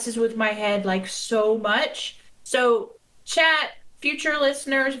story messes with my head like so much. So chat, future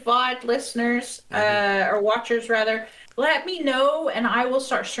listeners, VOD listeners, or watchers rather, let me know and I will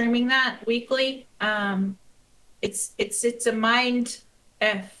start streaming that weekly. It's a mind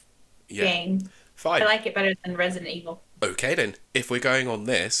F game. Fine. I like it better than Resident Evil. Okay then, if we're going on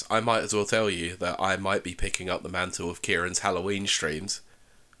this, I might as well tell you that I might be picking up the mantle of Kieran's Halloween streams.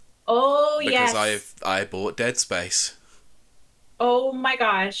 Oh, yes. Because I bought Dead Space. Oh my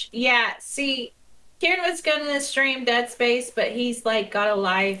gosh. Yeah, see, Kieran was gonna stream Dead Space, but he's like got a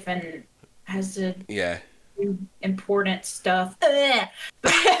life and has to do important stuff.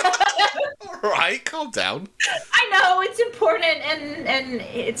 Right, calm down. I know, it's important and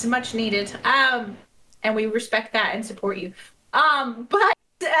it's much needed. And we respect that and support you. But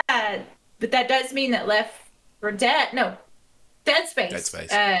that does mean that Dead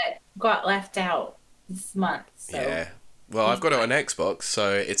Space got left out this month. So. Yeah. Well, I've got it on Xbox,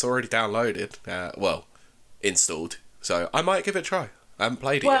 so it's already downloaded. Installed. So I might give it a try. I haven't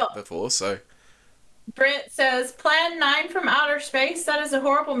played it yet before, so. Brent says, Plan 9 from Outer Space. That is a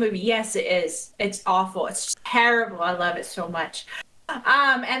horrible movie. Yes, it is. It's awful. It's terrible. I love it so much.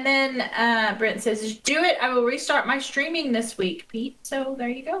 And then Brent says, do it. I will restart my streaming this week, Pete. So there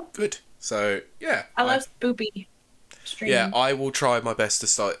you go. Good. So, yeah. I love spoopy streaming. Yeah, I will try my best to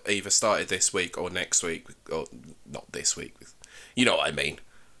start it this week or next week. Or not this week. You know what I mean.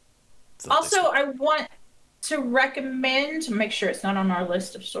 Also, I want to recommend, make sure it's not on our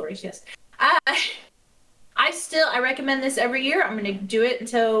list of stories, yes. I recommend this every year. I'm going to do it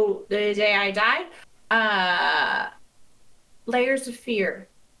until the day I die. Layers of Fear.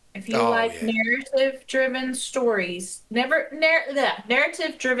 If you narrative-driven stories,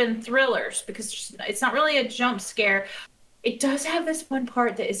 narrative-driven thrillers, because it's not really a jump scare. It does have this one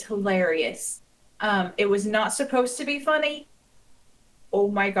part that is hilarious. It was not supposed to be funny. Oh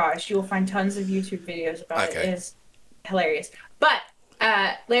my gosh, you will find tons of YouTube videos about it. It is hilarious. But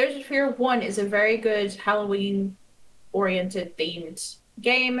Layers of Fear 1 is a very good Halloween-oriented themed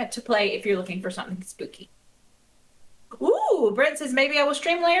game to play if you're looking for something spooky. Ooh, Brent says maybe I will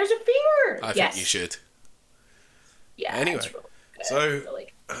stream Layers of Fear. I think you should. Yeah. Anyway,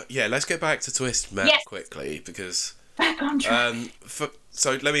 really let's get back to Twisted Metal quickly because back on track.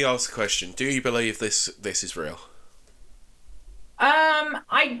 So let me ask a question. Do you believe this is real?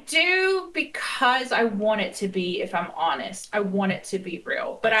 I do because I want it to be, if I'm honest. I want it to be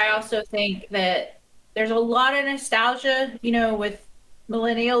real. But I also think that there's a lot of nostalgia, with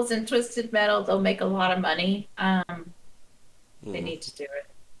millennials and Twisted Metal. They'll make a lot of money. They need to do it.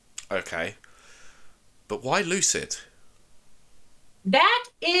 Okay. But why Lucid? That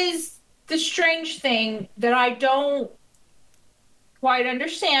is the strange thing that I don't quite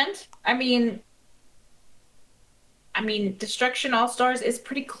understand. I mean, Destruction All-Stars is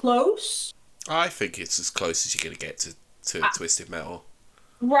pretty close. I think it's as close as you're going to get to Twisted Metal.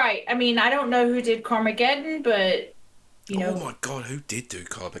 Right. I don't know who did Carmageddon, but, Oh my god, who did do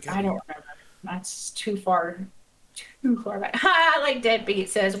Carmageddon? I don't remember. That's too far back. Like Deadbeat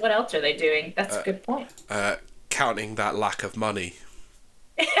says, what else are they doing? That's a good point. Counting that lack of money.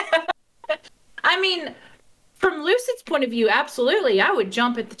 From Lucid's point of view, absolutely, I would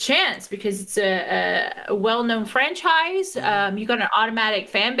jump at the chance because it's a well-known franchise. You got an automatic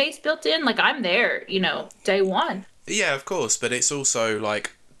fan base built in. Like, I'm there, day one. Yeah, of course, but it's also,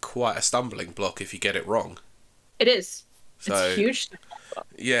 like, quite a stumbling block if you get it wrong. It is. So, it's huge.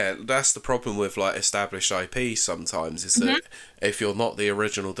 Yeah, that's the problem with, like, established IP sometimes, is that if you're not the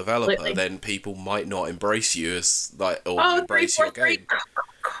original developer, then people might not embrace you as, like, or embrace your game.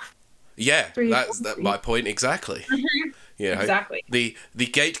 Yeah, that's my point exactly. Exactly. The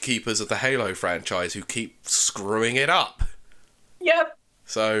gatekeepers of the Halo franchise who keep screwing it up. Yep.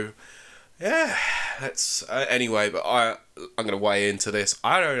 So, yeah, that's anyway. But I'm going to weigh into this.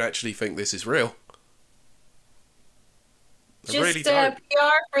 I don't actually think this is real. I really don't.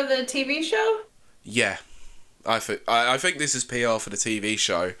 PR for the TV show. Yeah, I think this is PR for the TV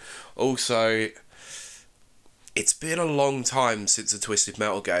show. Also, it's been a long time since a Twisted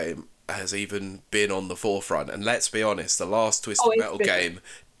Metal game has even been on the forefront, and let's be honest, the last Twisted Metal game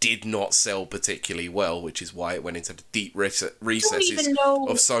did not sell particularly well, which is why it went into the deep recesses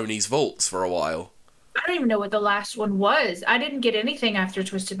of Sony's vaults for a while. I don't even know what the last one was. I didn't get anything after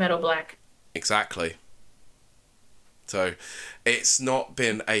Twisted Metal Black. Exactly. So it's not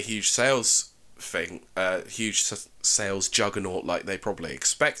been a huge sales thing, huge sales juggernaut like they probably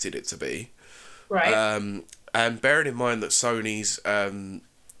expected it to be. Right. And bearing in mind that Sony's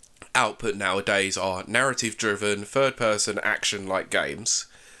output nowadays are narrative-driven, third-person action-like games.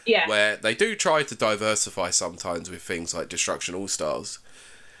 Yeah. Where they do try to diversify sometimes with things like Destruction All-Stars.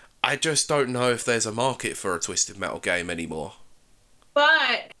 I just don't know if there's a market for a Twisted Metal game anymore.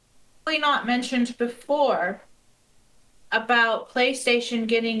 But we not mentioned before about PlayStation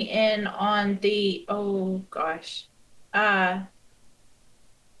getting in on the esports.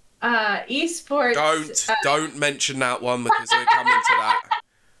 Don't mention that one because we're coming to that.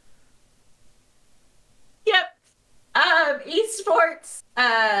 Yep. Esports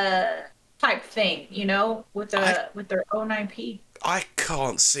type thing, with their own IP. I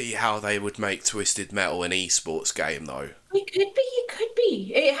can't see how they would make Twisted Metal an esports game though. It could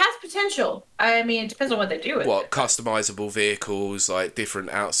be. It has potential. It depends on what they do with it. Customizable vehicles, like different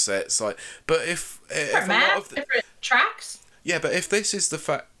outsets, but if different tracks. Yeah, but if this is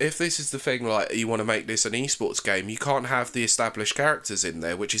the thing, like you want to make this an esports game, you can't have the established characters in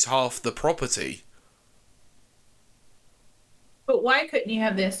there, which is half the property. But why couldn't you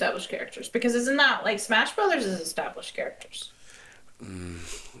have the established characters? Because isn't that like Smash Brothers is established characters?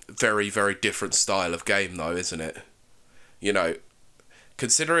 Very, very different style of game, though, isn't it?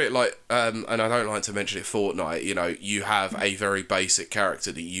 consider it like, and I don't like to mention it, Fortnite, you know, you have a very basic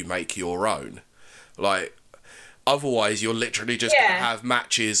character that you make your own. Like, otherwise you're literally just going to have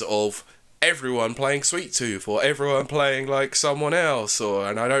matches of everyone playing Sweet Tooth or everyone playing, like, someone else,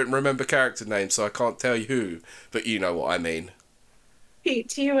 and I don't remember character names, so I can't tell you who, but you know what I mean. Pete,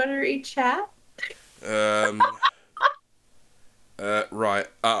 do you want to read chat? Right.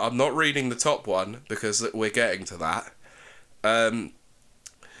 I'm not reading the top one because we're getting to that.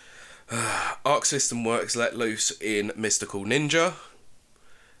 Arc System Works let loose in Mystical Ninja.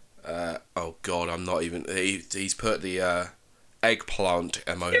 Oh god, I'm not even... He's put the eggplant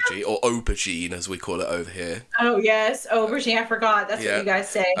emoji, or aubergine as we call it over here. Oh yes, aubergine, I forgot. That's what you guys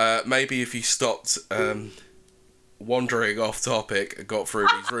say. Maybe if you stopped wandering off topic and got through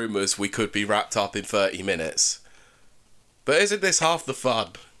these rumours, we could be wrapped up in 30 minutes. But isn't this half the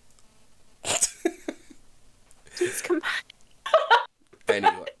fun? Just come back.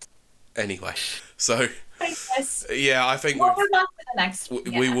 Anyway, so Yes. yeah, I think we'll move on to the next one.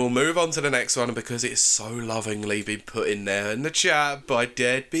 we will move on to the next one because it's so lovingly been put in there in the chat by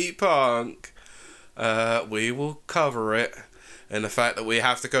Deadbeat Punk. We will cover it, and the fact that we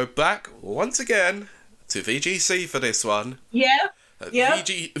have to go back once again to VGC for this one. Yep.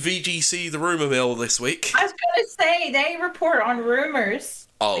 VGC the rumour mill this week. I was gonna say they report on rumors.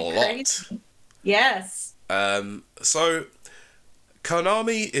 A lot. Yes. So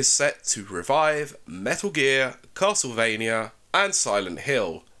Konami is set to revive Metal Gear, Castlevania, and Silent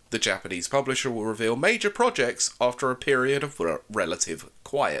Hill. The Japanese publisher will reveal major projects after a period of relative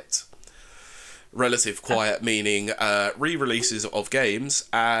quiet. Relative quiet meaning re-releases of games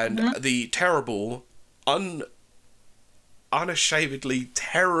and the terrible, unashamedly,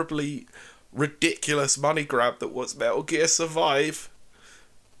 terribly ridiculous money grab that was Metal Gear Survive.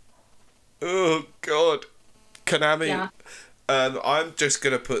 Oh god. Konami... Yeah. I'm just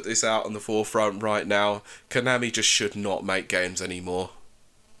going to put this out on the forefront right now. Konami just should not make games anymore.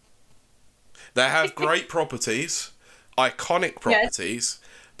 They have great properties, iconic properties,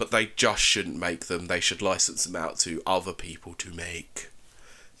 but they just shouldn't make them. They should license them out to other people to make.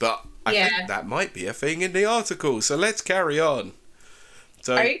 But I think that might be a thing in the article, so let's carry on.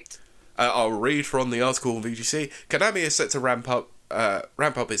 So, I'll read from the article on VGC. Konami is set to ramp up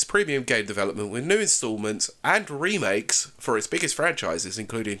its premium game development with new installments and remakes for its biggest franchises,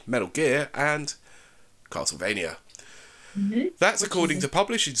 including Metal Gear and Castlevania. That's according to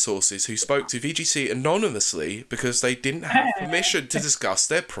publishing sources who spoke to VGC anonymously because they didn't have permission to discuss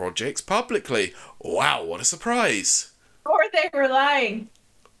their projects publicly. Wow, what a surprise! Or they were lying.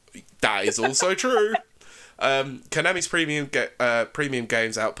 That is also true. Konami's premium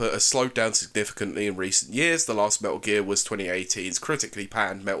games output has slowed down significantly in recent years. The last Metal Gear was 2018's critically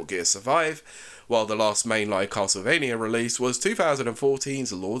panned Metal Gear Survive, while the last mainline Castlevania release was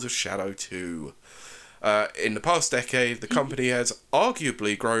 2014's Lords of Shadow 2. In the past decade, the company has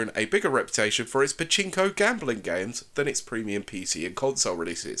arguably grown a bigger reputation for its pachinko gambling games than its premium PC and console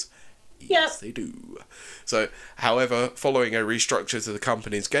releases. Yes, they do. So, however, following a restructure to the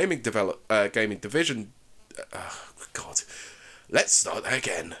company's gaming division... God, let's start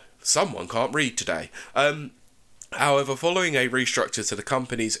again. Someone can't read today. However, following a restructure to the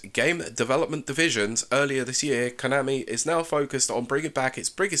company's game development divisions earlier this year, Konami is now focused on bringing back its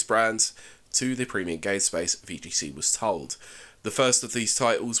biggest brands to the premium game space, VGC was told. The first of these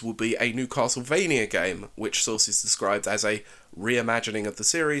titles will be a new Castlevania game, which sources described as a reimagining of the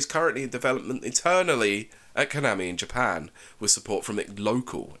series currently in development internally at Konami in Japan, with support from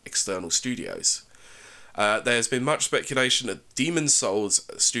local external studios. There's been much speculation that Demon's Souls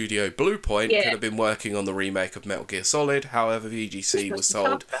studio Bluepoint could have been working on the remake of Metal Gear Solid. However, VGC was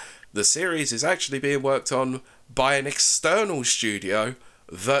told the series is actually being worked on by an external studio,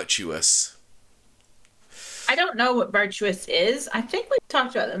 Virtuous. I don't know what Virtuous is. I think we've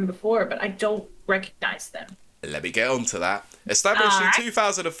talked about them before, but I don't recognize them. Let me get on to that. Established in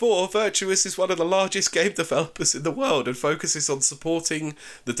 2004, Virtuous is one of the largest game developers in the world and focuses on supporting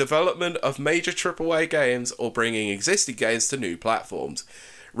the development of major AAA games or bringing existing games to new platforms.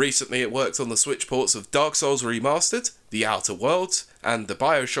 Recently, it worked on the Switch ports of Dark Souls Remastered, The Outer Worlds, and the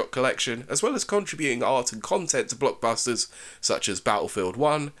BioShock Collection, as well as contributing art and content to blockbusters such as Battlefield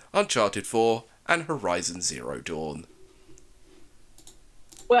 1, Uncharted 4, and Horizon Zero Dawn.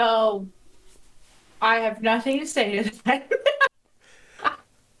 Well, I have nothing to say to that.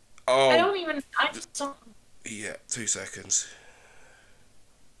 I just don't. Yeah, 2 seconds.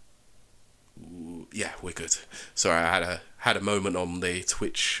 Ooh, yeah, we're good. Sorry, I had a moment on the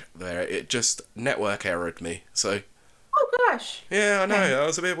Twitch there. It just network errored me. So. Oh gosh. Yeah, I know. That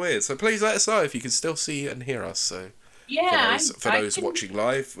was a bit weird. So please let us know if you can still see and hear us. So. Yeah, for those watching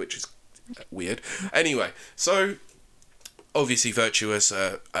live, which is weird. Anyway, so obviously Virtuous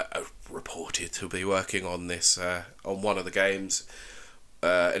reported to be working on this on one of the games.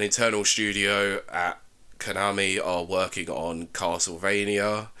 An internal studio at Konami are working on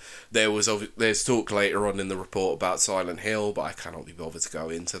Castlevania. There's talk later on in the report about Silent Hill, but I cannot be bothered to go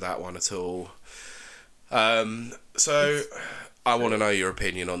into that one at all. So I want to know your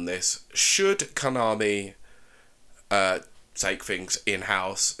opinion on this. Should Konami take things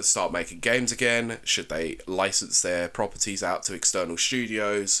in-house and start making games again? Should they license their properties out to external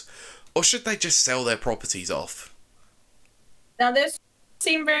studios? Or should they just sell their properties off? Now, this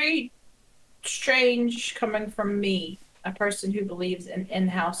seemed very strange coming from me, a person who believes in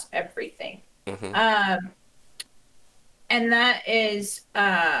in-house everything. Mm-hmm. And that is,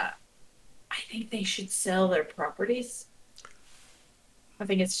 I think they should sell their properties. I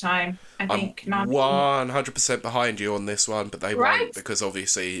think it's time. I'm 100% behind you on this one, but they won't, because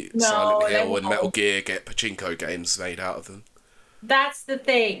obviously Silent Hill and Metal Gear get pachinko games made out of them. That's the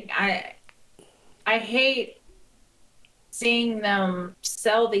thing. I hate seeing them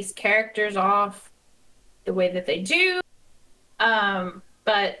sell these characters off the way that they do.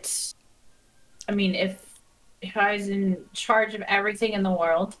 But I mean, if I was in charge of everything in the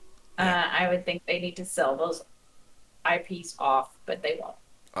world, I would think they need to sell those IPs off, but they won't.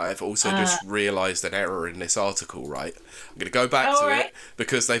 I've also just realised an error in this article, right? I'm going to go back to it,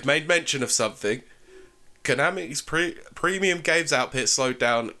 because they've made mention of something. Konami's premium games output slowed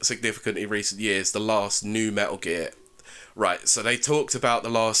down significantly in recent years, the last new Metal Gear. Right, so they talked about the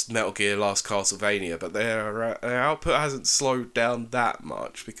last Metal Gear, last Castlevania, but their output hasn't slowed down that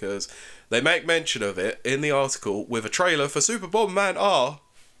much, because they make mention of it in the article with a trailer for Super Bomberman R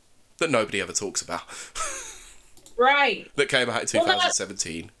that nobody ever talks about. Right. That came out in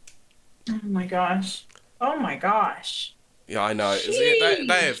 2017. Oh my gosh. Oh my gosh. Yeah, I know. They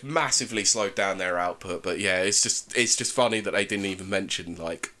have massively slowed down their output, but yeah, it's just funny that they didn't even mention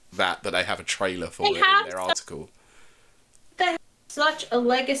like that they have a trailer for it in their article. They have such a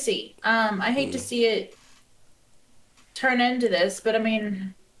legacy. I hate to see it turn into this, but I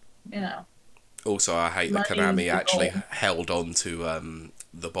mean, you know. Also, I hate that Konami actually held on to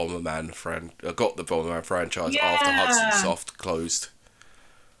the Bomberman got the Bomberman franchise after Hudson Soft closed.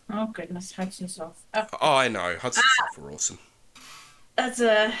 Oh goodness, Hudson Soft. Oh, I know. Hudson Soft were awesome. That's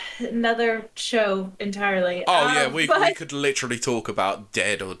another show entirely. Oh yeah, we could literally talk about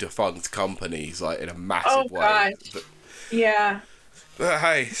dead or defunct companies like in a massive way. Gosh. Yeah. But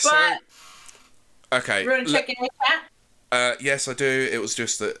hey, okay. You want to check in with that? Yes, I do. It was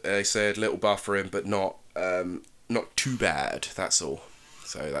just that they said little buffering, but not too bad. That's all.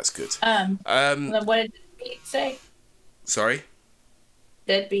 So that's good. Then what did Deadbeat say? Sorry?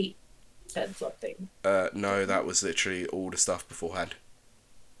 Deadbeat said something. No, that was literally all the stuff beforehand.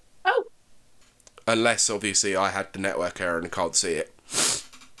 Oh. Unless, obviously, I had the network error and can't see it.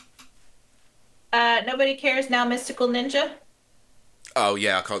 Nobody cares now, Mystical Ninja? Oh,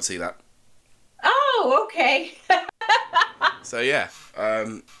 yeah, I can't see that. Oh, okay. So, yeah.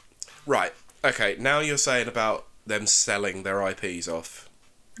 Right. Okay, now you're saying about them selling their IPs off.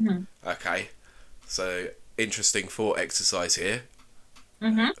 Mm-hmm. Okay. So, interesting thought exercise here.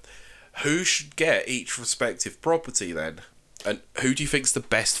 Mm-hmm. Who should get each respective property then? And who do you think's the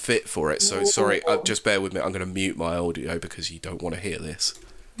best fit for it? So, sorry, just bear with me. I'm going to mute my audio because you don't want to hear this.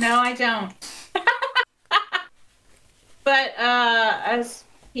 No, I don't. But as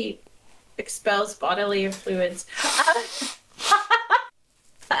he expels bodily fluids,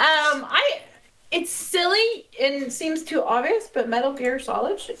 it's silly and seems too obvious, but Metal Gear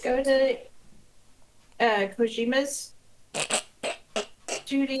Solid should go to Kojima's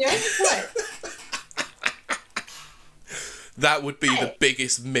studio. What? That would be the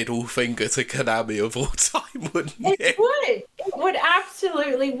biggest middle finger to Konami of all time, wouldn't it? It would. It would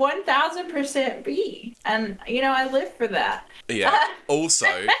absolutely 1000% be. And, you know, I live for that. Yeah.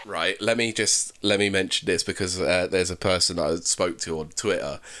 Also, right, let me mention this because there's a person I spoke to on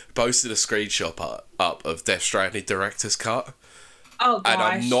Twitter posted a screenshot up of Death Stranding Director's Cut. Oh, gosh. And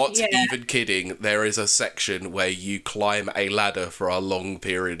I'm not even kidding. There is a section where you climb a ladder for a long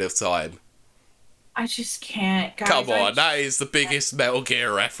period of time. I just can't, guys. Come on, that is the biggest Metal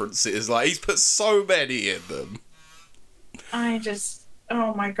Gear references. Like, he's put so many in them.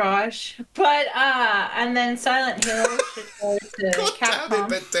 Oh my gosh. But, and then Silent Hill should go to God Capcom.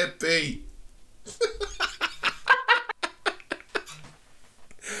 damn it, Deadbeat.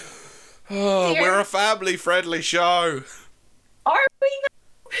 We're a family-friendly show. Are we?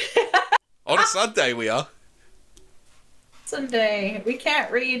 On a Sunday, we are. Someday. We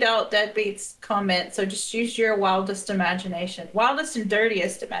can't read out Deadbeat's comments, so just use your wildest imagination. Wildest and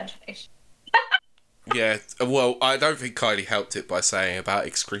dirtiest imagination. Yeah, well, I don't think Kylie helped it by saying about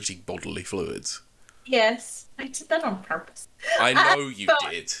excreting bodily fluids. Yes, I did that on purpose. I know you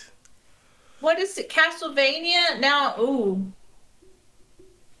did. What is it? Castlevania? Now, ooh.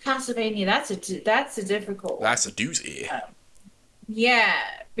 Castlevania, that's a difficult one. That's a doozy. Yeah,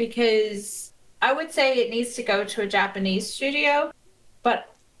 because I would say it needs to go to a Japanese studio,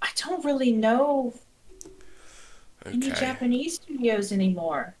 but I don't really know any Japanese studios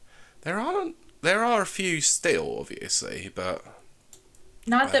anymore. There are a few still, obviously, but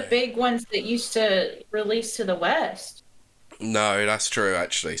not the big ones that used to release to the West. No, that's true,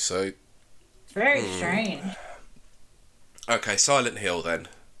 actually. So very strange. Okay, Silent Hill then.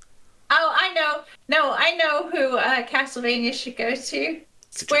 Oh, I know. No, I know who Castlevania should go to.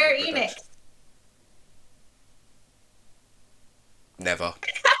 Square Enix. Never.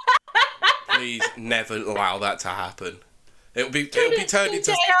 Please never allow that to happen. It'll be turned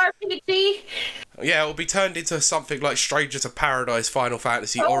into JRPG. Yeah, it'll be turned into something like Stranger to Paradise Final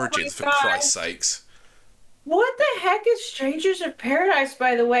Fantasy Origins, for Christ's sakes. What the heck is Strangers of Paradise,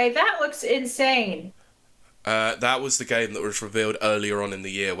 by the way? That looks insane. That was the game that was revealed earlier on in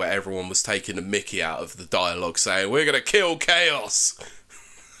the year where everyone was taking the mickey out of the dialogue saying, "We're gonna kill Chaos."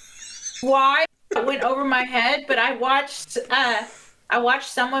 Why? It went over my head, but I watched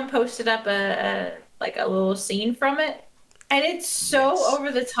someone posted up a little scene from it, and it's so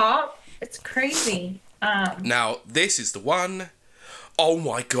over the top. It's crazy. Now, this is the one. Oh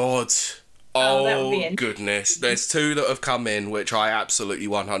my god. Oh goodness. There's two that have come in, which I absolutely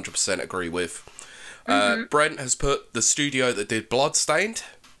 100% agree with. Brent has put the studio that did Bloodstained.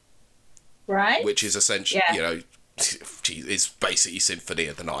 Right. Which is essentially, is basically Symphony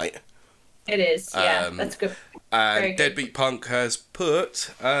of the Night. It is, yeah. That's good. And Deadbeat Punk has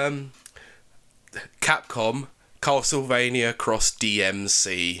put Capcom, Castlevania Cross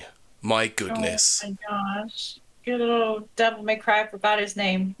DMC. My goodness. Oh my gosh. Good old Devil May Cry, forgot his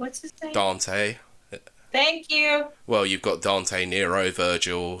name. What's his name? Dante. Thank you. Well, you've got Dante, Nero,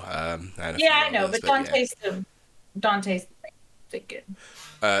 Virgil, and I know, but Dante's the good.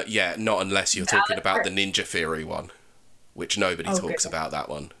 Yeah, not unless you're talking about the Ninja Theory one, which nobody talks about that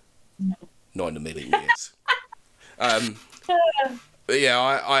one. No. Not in a million years. But yeah,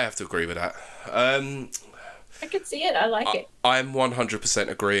 I have to agree with that. I can see it. I like it. I'm 100%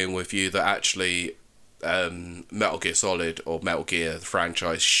 agreeing with you that actually Metal Gear Solid or Metal Gear, the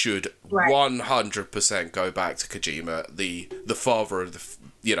franchise, should 100% go back to Kojima, the father of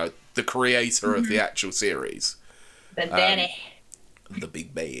the creator of the actual series. The daddy. The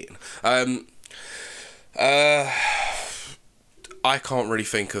big man. I can't really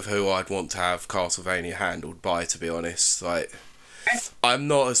think of who I'd want to have Castlevania handled by, to be honest. Like, I'm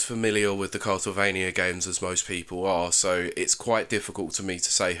not as familiar with the Castlevania games as most people are, so it's quite difficult to me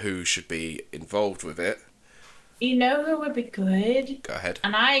to say who should be involved with it. You know who would be good? Go ahead.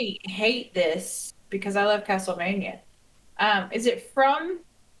 And I hate this because I love Castlevania. Is it FromSoft?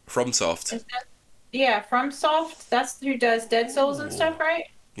 FromSoft. That's who does Dead Souls and stuff, right?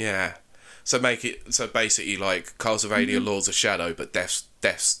 Yeah. So basically like Castlevania Lords of Shadow, but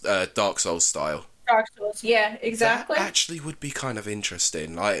Dark Souls style. Dark Souls, yeah, exactly. That actually would be kind of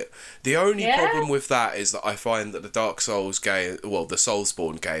interesting. Like, the only problem with that is that I find that the Dark Souls game, well, the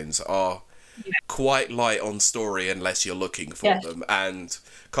Soulsborne games are quite light on story unless you're looking for them, and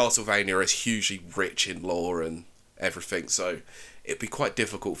Castlevania is hugely rich in lore and everything, so it'd be quite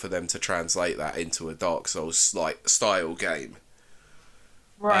difficult for them to translate that into a Dark Souls like style game.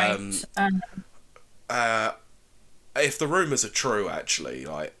 Right. If the rumours are true, actually,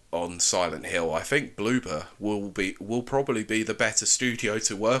 like on Silent Hill, I think Bloober will probably be the better studio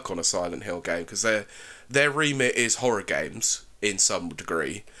to work on a Silent Hill game, because their remit is horror games in some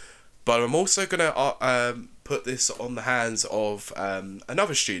degree. But I'm also gonna put this on the hands of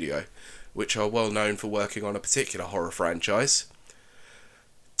another studio, which are well known for working on a particular horror franchise,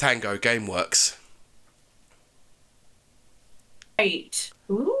 Tango Gameworks. Right.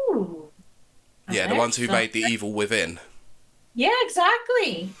 Ooh. Yeah, the ones who made The Evil Within. Yeah,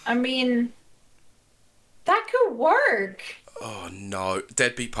 exactly. I mean, that could work. Oh no,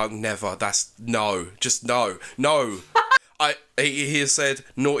 Deadbeat Punk never. That's no, just no. He has said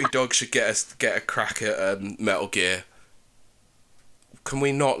Naughty Dog should get a crack at Metal Gear. Can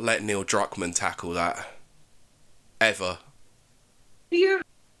we not let Neil Druckmann tackle that? Ever.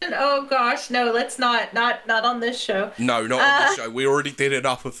 Oh gosh, no, let's not on this show. No, not on this show. We already did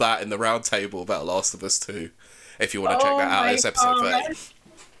enough of that in the round table about Last of Us 2. If you want to check that out, it's episode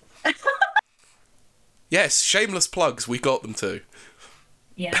 30. Yes, shameless plugs. We got them too.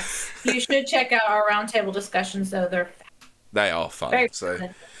 Yeah. You should check out our roundtable discussions, though. They are fun. Very So,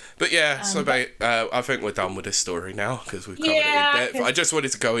 fun. but yeah. So, mate, I think we're done with this story now because we've covered it in depth. I just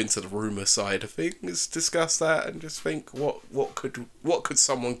wanted to go into the rumor side of things, discuss that, and just think what could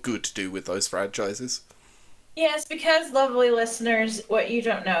someone good do with those franchises. Yes, because, lovely listeners, what you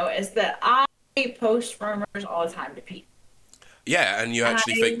don't know is that I post rumors all the time to people. Yeah, and you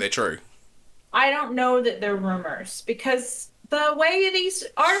actually think they're true. I don't know that they're rumors because the way these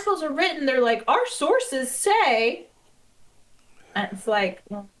articles are written, they're like, our sources say, and it's like,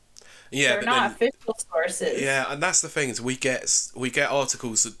 well, yeah, they're not official sources. Yeah, and that's the thing is we get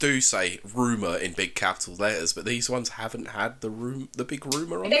articles that do say rumor in big capital letters, but these ones haven't had the big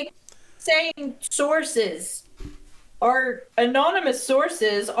rumor on them. Saying sources or anonymous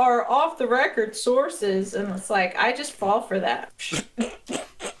sources are off the record sources, and it's like I just fall for that.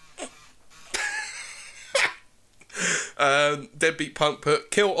 Deadbeat Punk put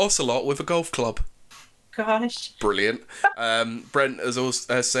kill Ocelot with a golf club. Gosh, brilliant. Brent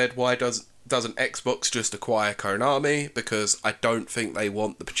has said why doesn't Xbox just acquire Konami? Because I don't think they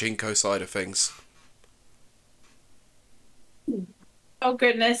want the pachinko side of things. Oh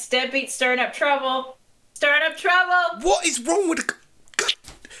goodness, Deadbeat stirring up trouble. Stirring up trouble. What is wrong with the...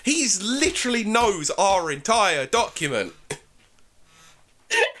 He's literally knows our entire document.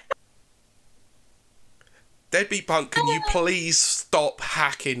 Deadbeat Punk, can you please stop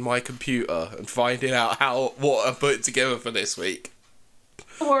hacking my computer and finding out what I put together for this week?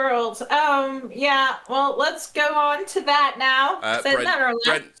 World. Yeah, well, let's go on to that now.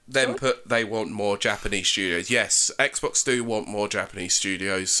 Brent then put they want more Japanese studios. Yes, Xbox do want more Japanese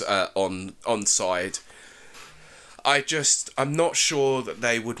studios on side. I'm not sure that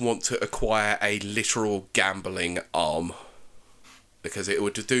they would want to acquire a literal gambling arm because it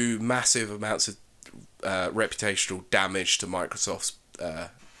would do massive amounts of reputational damage to Microsoft's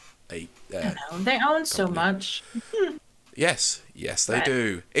they own so much. Yes, they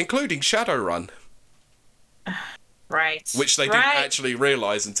do, including Shadowrun. Right. Which they didn't actually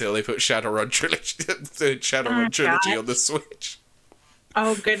realise until they put Shadowrun Trilogy on the Switch.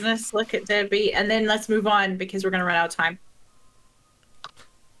 Oh goodness, look at Deadbeat. And then let's move on because we're going to run out of time.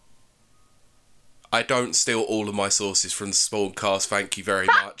 I don't steal all of my sources from the Spawncast, thank you very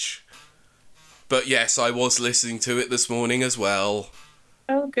much. But yes, I was listening to it this morning as well.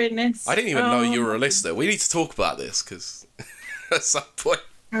 Oh goodness. I didn't even know you were a listener. We need to talk about this because at some point.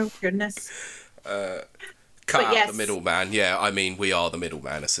 Oh goodness. Cut out the middleman. Yeah, I mean we are the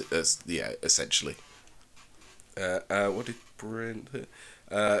middleman. Essentially. What did Brent?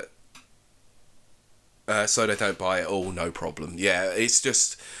 So they don't buy it all, no problem. Yeah, it's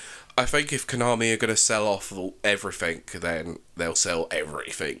just. I think if Konami are going to sell off everything, then they'll sell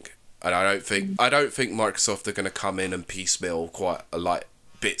everything. And I don't think Microsoft are going to come in and piecemeal quite like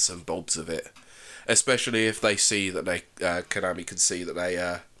bits and bobs of it, especially if they see that Konami can see that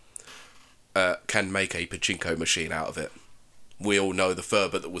they can make a pachinko machine out of it. We all know the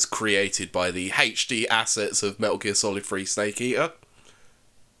fervor that was created by the HD assets of Metal Gear Solid 3 Snake Eater.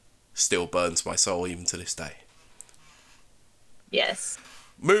 Still burns my soul even to this day. Yes.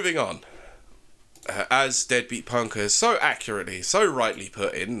 Moving on. As Deadbeat Punk has so accurately, so rightly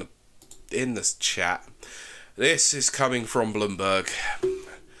put in this chat, this is coming from Bloomberg.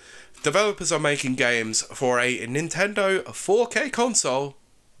 Developers are making games for a Nintendo 4K console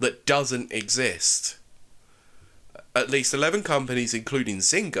that doesn't exist. At least 11 companies, including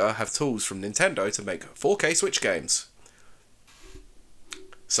Zynga, have tools from Nintendo to make 4K Switch games.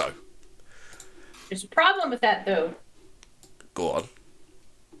 So. There's a problem with that, though. Go on.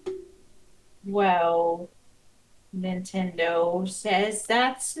 Well, Nintendo says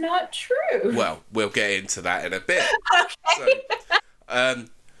that's not true. Well, we'll get into that in a bit. Okay.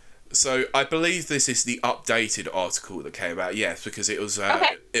 So I believe this is the updated article that came out. Yes, because it was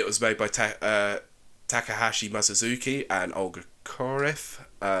made by Takahashi Masazuki and Olga Koreff.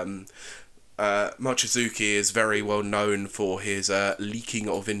 Machizuki is very well known for his leaking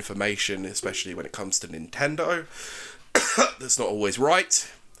of information, especially when it comes to Nintendo. That's not always right,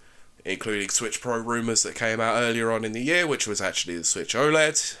 including Switch Pro rumours that came out earlier on in the year, which was actually the Switch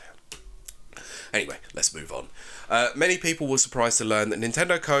OLED. Anyway, let's move on. Many people were surprised to learn that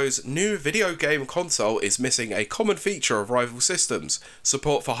Nintendo Co.'s new video game console is missing a common feature of rival systems,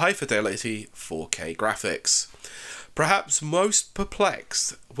 support for high-fidelity 4K graphics. Perhaps most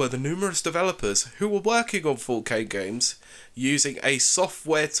perplexed were the numerous developers who were working on 4K games using a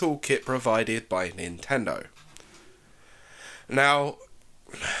software toolkit provided by Nintendo. Now,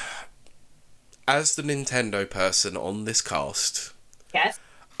 as the Nintendo person on this cast, yes,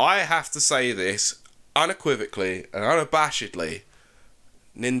 I have to say this. unequivocally and unabashedly,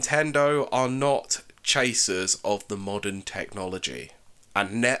 Nintendo are not chasers of the modern technology,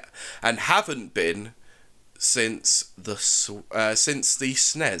 and haven't been since the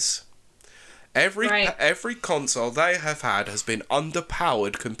SNES. Every console they have had has been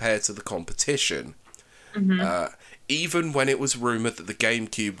underpowered compared to the competition. Even when it was rumoured that the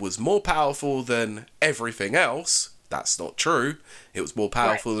GameCube was more powerful than everything else, that's not true. It was more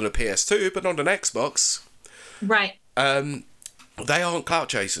powerful than a PS2, but not an Xbox. Right. They aren't clout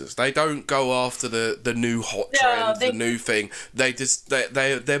chasers. They don't go after the new hot trend, the new thing.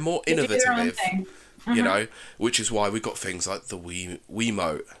 They're more innovative, you know, which is why we got things like the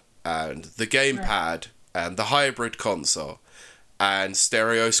Wiimote and the gamepad and the hybrid console and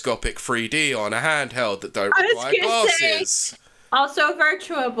stereoscopic 3D on a handheld that don't require glasses. Also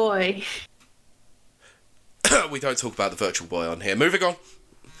Virtua Boy. We don't talk about the Virtual Boy on here. Moving on.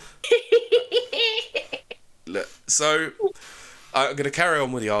 So, I'm going to carry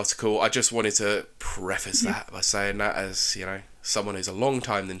on with the article. I just wanted to preface that by saying that as, you know, someone who's a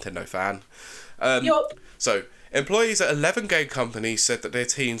long-time Nintendo fan. So, employees at 11 game companies said that their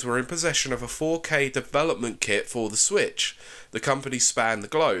teams were in possession of a 4K development kit for the Switch. The companies span the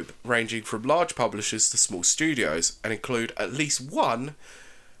globe, ranging from large publishers to small studios, and include at least one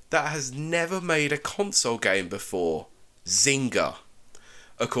that has never made a console game before, Zynga,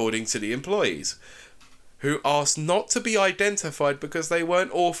 according to the employees, who asked not to be identified because they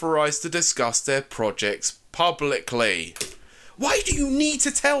weren't authorised to discuss their projects publicly. Why do you need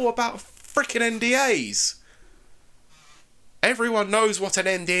to tell about frickin' NDAs? Everyone knows what an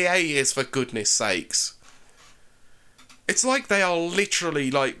NDA is, for goodness sakes. It's like they are literally,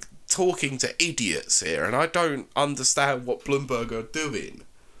 like, talking to idiots here, and I don't understand what Bloomberg are doing.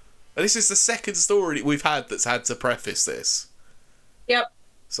 And this is the second story we've had that's had to preface this. Yep.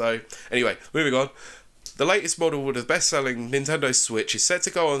 So, anyway, moving on. The latest model with the best-selling Nintendo Switch is set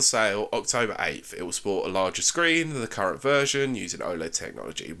to go on sale October 8th. It will sport a larger screen than the current version using OLED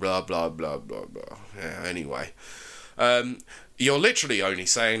technology. Blah, blah, blah, blah, blah. Yeah, anyway. You're literally only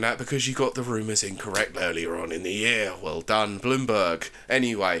saying that because you got the rumours incorrect earlier on in the year. Well done, Bloomberg.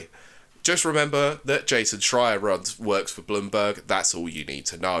 Anyway, just remember that Jason Schreier works for Bloomberg. That's all you need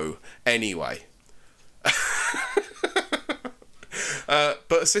to know. Anyway.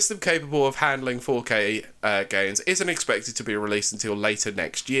 But a system capable of handling 4K games isn't expected to be released until later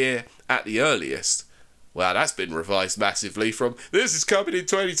next year at the earliest. Wow, that's been revised massively from this is coming in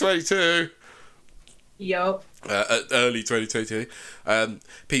 2022. Yup. Early 2022.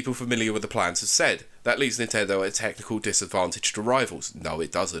 People familiar with the plans have said that leaves Nintendo at a technical disadvantage to rivals. No,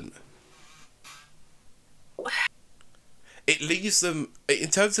 it doesn't. It leaves them, in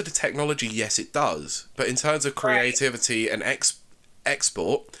terms of the technology, yes, it does. But in terms of creativity and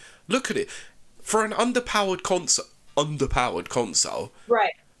export, look at it. For an underpowered console,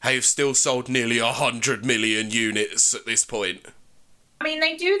 right? They've still sold nearly 100 million units at this point. I mean,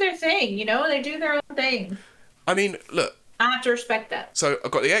 they do their thing, you know? They do their own thing. I mean, look. I have to respect that. So, I've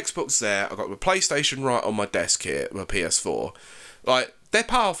got the Xbox there, I've got the PlayStation right on my desk here, my PS4. Like, they're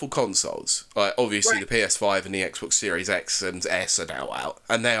powerful consoles. Like, obviously, the PS5 and the Xbox Series X and S are now out.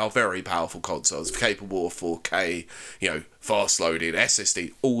 And they are very powerful consoles, capable of 4K, you know, fast-loaded,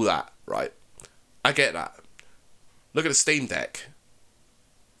 SSD, all that, right? I get that. Look at the Steam Deck,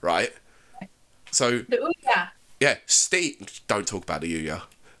 right? So... The Ouya. Yeah, Steam... Don't talk about the Ouya.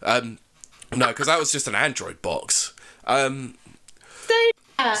 No, because that was just an Android box. So,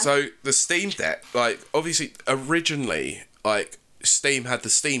 the Steam Deck, like, obviously, originally, like, Steam had the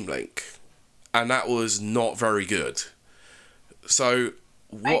Steam Link, and that was not very good. So,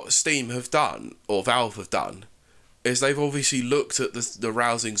 what Steam have done, or Valve have done, is they've obviously looked at the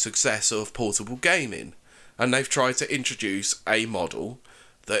rousing success of portable gaming, and they've tried to introduce a model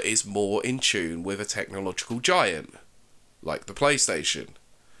that is more in tune with a technological giant, like the PlayStation.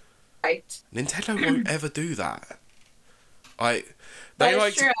 Right. Nintendo won't ever do that. I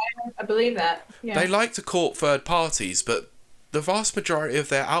believe that. Yeah. They like to court third parties, but the vast majority of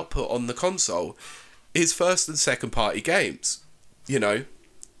their output on the console is first and second party games. You know,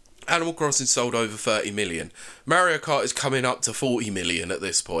 Animal Crossing sold over 30 million. Mario Kart is coming up to 40 million at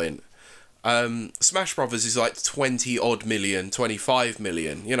this point. Smash Brothers is like 20 odd million, 25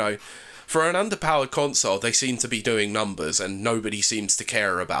 million, you know. For an underpowered console, they seem to be doing numbers and nobody seems to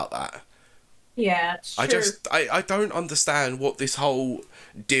care about that. Yeah, it's true. I don't understand what this whole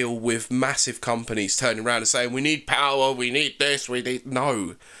deal with massive companies turning around and saying, we need power, we need this, we need...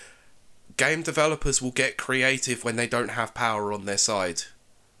 No. Game developers will get creative when they don't have power on their side.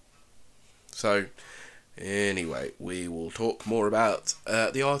 So, Anyway, we will talk more about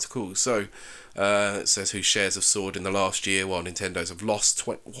the article. So, it says whose shares have soared in the last year while Nintendo's have lost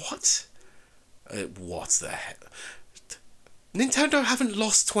 20... What? What the hell? Nintendo haven't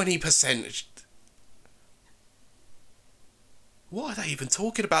lost 20%. What are they even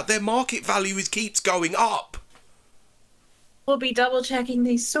talking about? Their market value keeps going up. We'll be double checking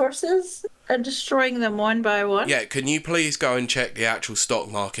these sources and destroying them one by one. Yeah, can you please go and check the actual stock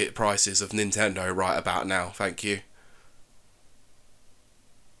market prices of Nintendo right about now? Thank you.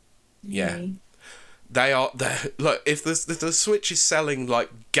 Yeah. They are... Look, if the Switch is selling like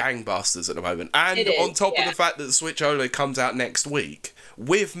gangbusters at the moment, and on top of the fact that the Switch OLED comes out next week,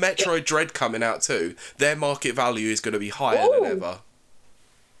 with Metroid Dread coming out too, their market value is going to be higher than ever.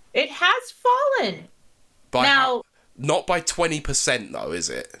 It has fallen. Not by 20% though, is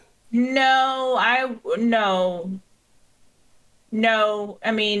it? No.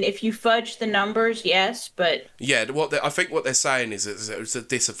 I mean, if you fudge the numbers, yes, but... Yeah, I think what they're saying is it's a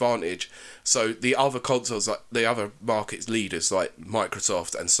disadvantage. So the other consoles, like the other market leaders like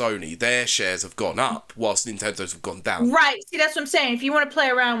Microsoft and Sony, their shares have gone up whilst Nintendo's have gone down. Right, see, that's what I'm saying. If you want to play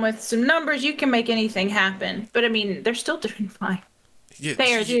around with some numbers, you can make anything happen. But I mean, they're still doing fine. Yeah,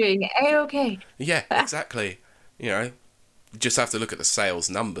 they are doing A-okay. Yeah, exactly. You know, you just have to look at the sales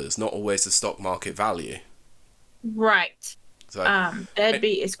numbers, not always the stock market value. Right. So,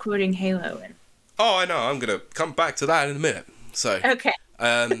 Deadbeat is quoting Halo. Oh, I know. I'm going to come back to that in a minute. So, okay.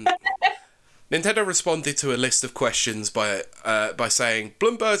 Nintendo responded to a list of questions by saying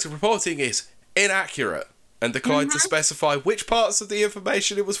Bloomberg's reporting is inaccurate and declined to specify which parts of the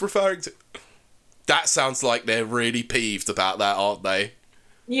information it was referring to. That sounds like they're really peeved about that, aren't they?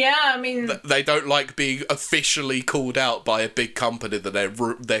 Yeah, I mean... They don't like being officially called out by a big company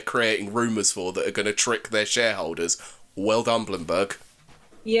that they're creating rumours for that are going to trick their shareholders. Well done, Bloomberg.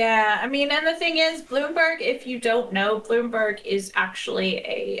 Yeah, I mean, and the thing is, Bloomberg, if you don't know, Bloomberg is actually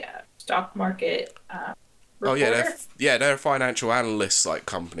a stock market reporter. They're a financial analyst like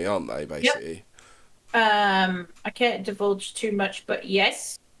company, aren't they, basically? Yep. I can't divulge too much, but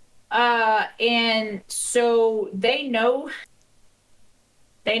yes. And so they know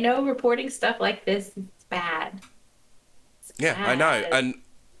reporting stuff like this is bad. I know, and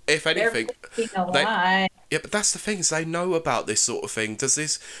if anything, but that's the thing, is they know about this sort of thing.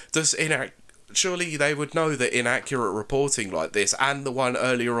 Surely they would know that inaccurate reporting like this, and the one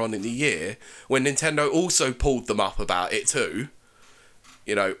earlier on in the year, when Nintendo also pulled them up about it too,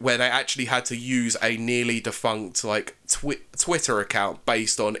 you know, where they actually had to use a nearly defunct, like, Twitter account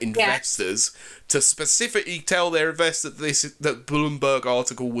based on investors to specifically tell their investors that Bloomberg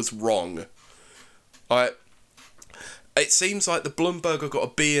article was wrong. It seems like the Bloomberg have got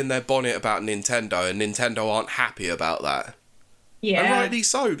a bee in their bonnet about Nintendo, and Nintendo aren't happy about that. Yeah. And rightly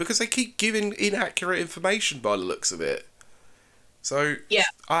so, because they keep giving inaccurate information by the looks of it. So,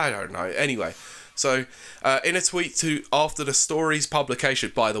 I don't know. Anyway, so in a tweet after the story's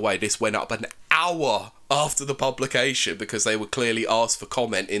publication, by the way, this went up an hour after the publication because they were clearly asked for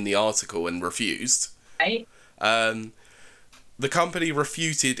comment in the article and refused. Right. The company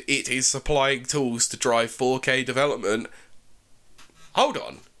refuted it is supplying tools to drive 4K development. Hold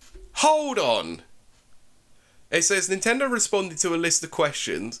on. It says Nintendo responded to a list of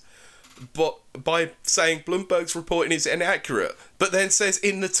questions, but by saying Bloomberg's reporting is inaccurate, but then says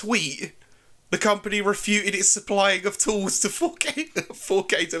in the tweet the company refuted its supplying of tools to 4K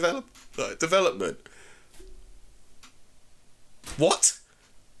development. What?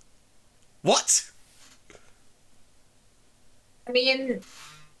 I mean,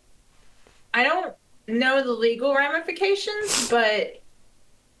 I don't know the legal ramifications, but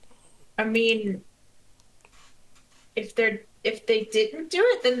I mean, if they didn't do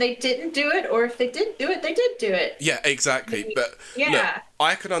it, then they didn't do it, or if they did do it, they did do it. Yeah, exactly. But look,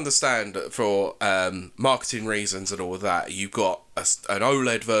 I can understand that for marketing reasons and all of that, you've got an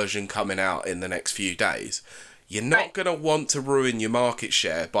OLED version coming out in the next few days. You're not going to want to ruin your market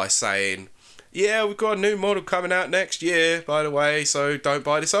share by saying, yeah, we've got a new model coming out next year, by the way, so don't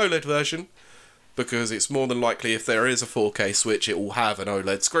buy this OLED version. Because it's more than likely if there is a 4K Switch, it will have an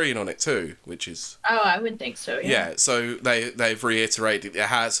OLED screen on it too, which is... Oh, I would think so, yeah. Yeah, so they've reiterated it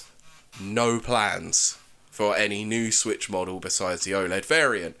has no plans for any new Switch model besides the OLED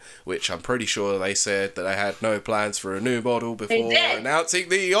variant, which I'm pretty sure they said that they had no plans for a new model before announcing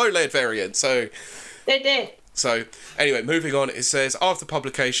the OLED variant, so... They did. So, anyway, moving on, it says, after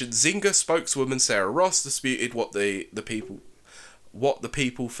publication, Zynga spokeswoman Sarah Ross disputed what the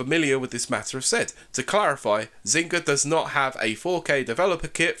people familiar with this matter have said. To clarify, Zynga does not have a 4K developer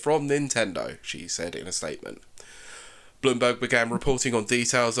kit from Nintendo, she said in a statement. Bloomberg began reporting on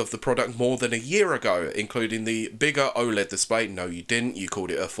details of the product more than a year ago, including the bigger OLED display. No, you didn't. You called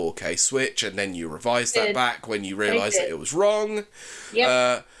it a 4K Switch, and then you revised that back when you realised that it was wrong.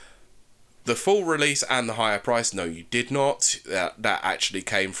 Yep. The full release and the higher price. No, you did not. That actually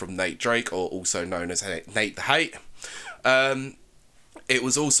came from Nate Drake, or also known as Nate the Hate. It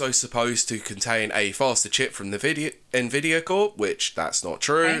was also supposed to contain a faster chip from the NVIDIA Corp, which that's not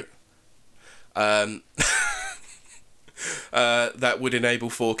true. Okay. That would enable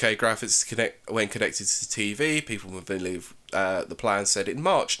 4K graphics to connect when connected to the TV. People would believe the plan said in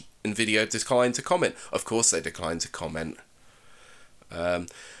March. NVIDIA declined to comment. Of course they declined to comment.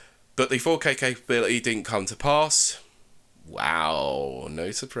 But the 4K capability didn't come to pass. Wow,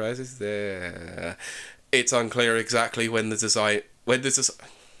 no surprises there. It's unclear exactly when the design...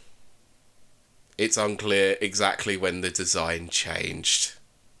 It's unclear exactly when the design changed.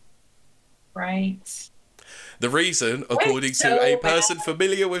 Right. The reason, according to a person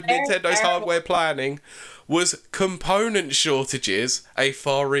familiar with Nintendo's hardware planning, was component shortages, a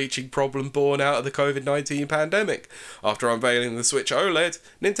far-reaching problem born out of the COVID-19 pandemic. After unveiling the Switch OLED,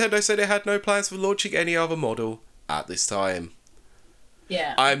 Nintendo said it had no plans for launching any other model at this time.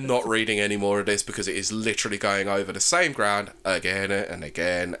 Yeah. I'm not reading any more of this because it is literally going over the same ground again and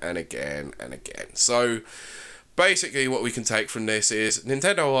again and again and again. So... basically, what we can take from this is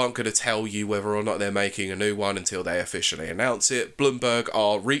Nintendo aren't going to tell you whether or not they're making a new one until they officially announce it. Bloomberg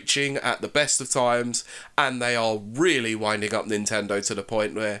are reaching at the best of times, and they are really winding up Nintendo to the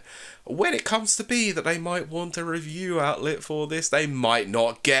point where, when it comes to be that they might want a review outlet for this, they might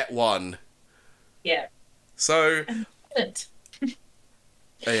not get one. Yeah. So...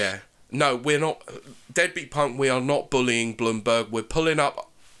 yeah. No, we're not... Deadbeat Punk, we are not bullying Bloomberg. We're pulling up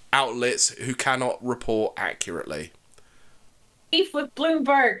outlets who cannot report accurately. Beef with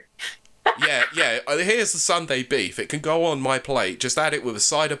Bloomberg. yeah. Here's the Sunday beef. It can go on my plate. Just add it with a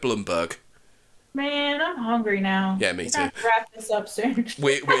side of Bloomberg. Man, I'm hungry now. Yeah, me too. Wrap this up soon.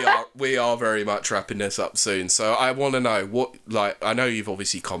 we are very much wrapping this up soon. So I want to know what, like, I know you've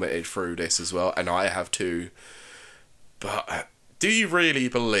obviously commented through this as well, and I have too. But do you really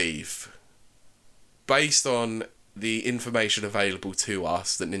believe, based on the information available to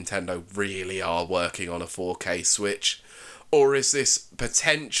us, that Nintendo really are working on a 4K Switch? Or is this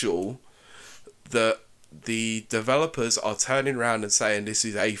potential that the developers are turning around and saying this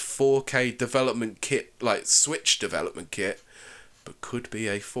is a 4K development kit, like Switch development kit, but could be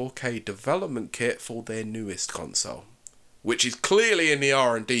a 4K development kit for their newest console, which is clearly in the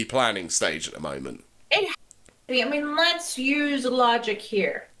R&D planning stage at the moment? I mean, let's use logic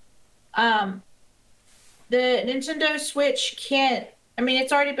here. The Nintendo Switch can't... I mean,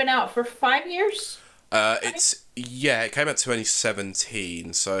 it's already been out for 5 years? It came out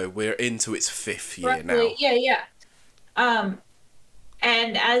 2017, so we're into its 5th year now. Yeah.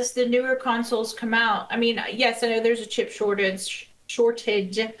 And as the newer consoles come out, I mean, yes, I know there's a chip shortage,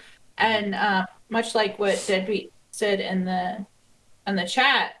 and much like what Deadbeat said in the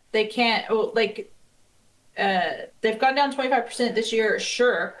chat, they can't, they've gone down 25% this year,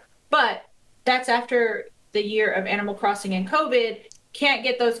 sure, but that's after the year of Animal Crossing and COVID. Can't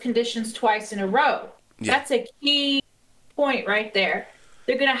get those conditions twice in a row. Yeah. That's a key point right there.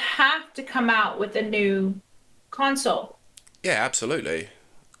 They're going to have to come out with a new console. Yeah, absolutely.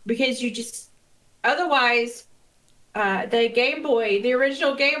 Because you just... Otherwise, the Game Boy, the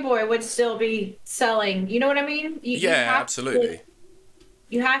original Game Boy would still be selling. You know what I mean? Absolutely.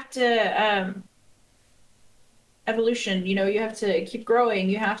 You have to... evolution, you have to keep growing.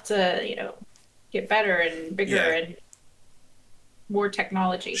 You have to, get better and bigger and more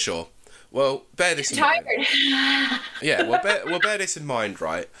technology. Sure. Well, bear this in mind. Yeah, well, bear this in mind,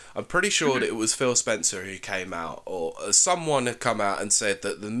 right? I'm pretty sure that it was Phil Spencer who came out, or someone had come out and said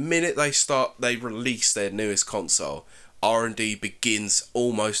that the minute they release their newest console, R&D begins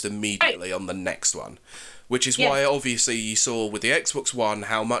almost immediately on the next one. Which is why, obviously, you saw with the Xbox One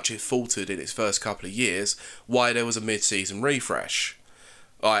how much it faltered in its first couple of years, why there was a mid-season refresh.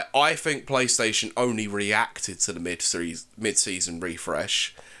 I think PlayStation only reacted to the mid-season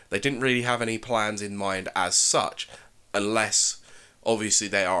refresh. They didn't really have any plans in mind as such, unless, obviously,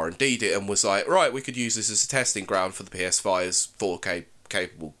 they R&D'd it and was like, right, we could use this as a testing ground for the PS5's 4K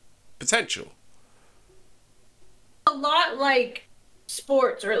capable potential. A lot like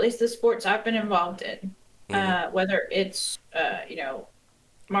sports, or at least the sports I've been involved in. Whether it's,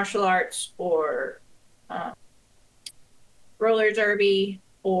 martial arts or roller derby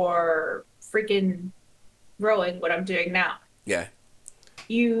or freaking rowing, what I'm doing now. Yeah.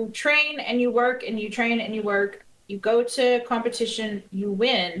 You train and you work and you train and you work. You go to competition, you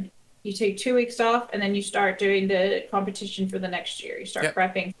win, You take 2 weeks off, and then you start doing the competition for the next year. You start Yep.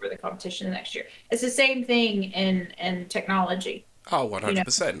 prepping for the competition the next year. It's the same thing in technology. Oh,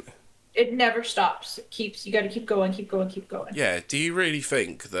 100%. It never stops. It keeps, you got to keep going, keep going, keep going. Yeah, do you really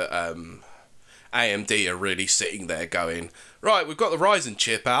think that AMD are really sitting there going, right, we've got the Ryzen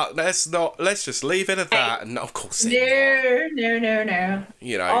chip out, let's just leave it at that? And of course they're not. No.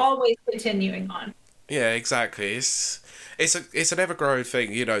 You know, Always continuing on. yeah, exactly. It's an ever-growing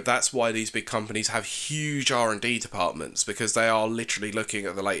thing. You know, that's why these big companies have huge R&D departments, because they are literally looking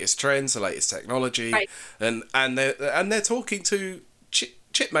at the latest trends, the latest technology, Right. and they're talking to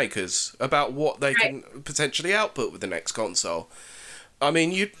chip makers about what they can potentially output with the next console. I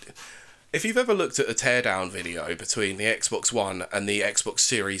mean, if you've ever looked at a teardown video between the Xbox One and the Xbox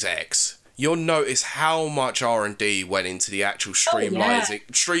Series X, you'll notice how much R&D went into the actual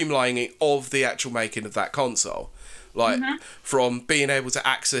streamlining of the actual making of that console. Like, from being able to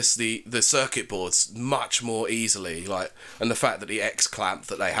access the circuit boards much more easily, like, and the fact that the X clamp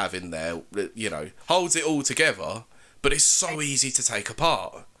that they have in there, you know, holds it all together, but it's so easy to take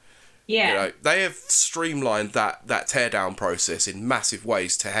apart. Yeah. You know, they have streamlined that teardown process in massive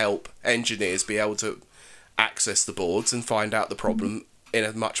ways to help engineers be able to access the boards and find out the problem in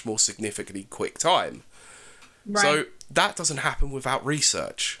a much more significantly quick time. Right. So that doesn't happen without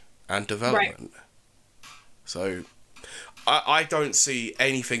research and development. So I don't see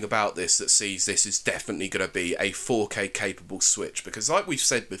anything about this that sees this is definitely going to be a 4K capable Switch, because like we've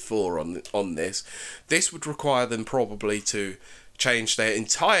said before on this would require them probably to change their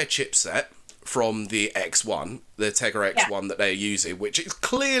entire chipset from the X1, the Tegra X1 that they're using, which is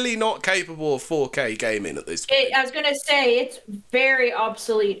clearly not capable of 4K gaming at this point. I was going to say, it's very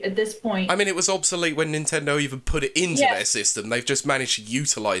obsolete at this point. I mean, it was obsolete when Nintendo even put it into their system. They've just managed to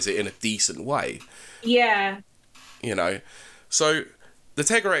utilise it in a decent way. Yeah. You know, so the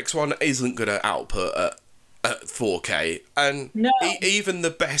Tegra X1 isn't going to output at 4K, and No. Even the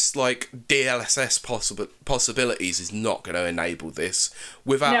best like DLSS possibilities is not going to enable this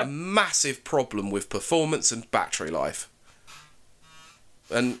without a massive problem with performance and battery life.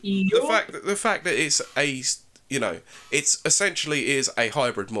 And the fact that it's a, you know, it's essentially is a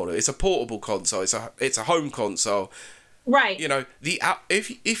hybrid model. It's a portable console. It's a home console. Right. You know,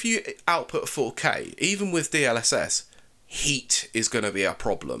 if you output 4K, even with DLSS, heat is going to be a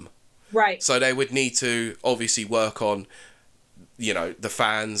problem. Right. So they would need to obviously work on, you know, the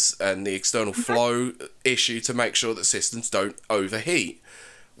fans and the external flow issue to make sure that systems don't overheat.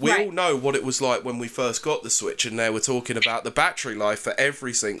 We all know what it was like when we first got the Switch, and they were talking about the battery life for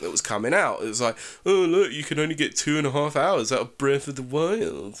everything that was coming out. It was like, oh look, you can only get 2.5 hours out of Breath of the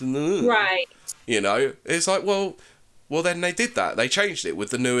Wild. Right. You know, it's like, well, then they did that. They changed it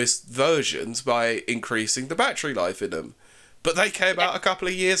with the newest versions by increasing the battery life in them. But they came out a couple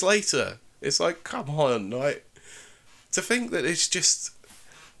of years later. It's like, come on, like, to think that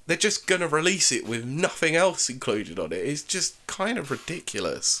they're just gonna release it with nothing else included on it is just kind of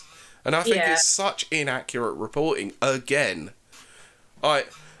ridiculous. And I think it's such inaccurate reporting again.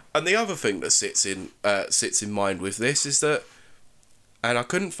 And the other thing that sits in mind with this is that, and I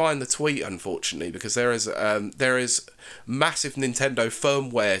couldn't find the tweet unfortunately, because there is massive Nintendo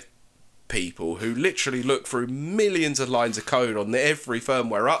firmware people who literally look through millions of lines of code on every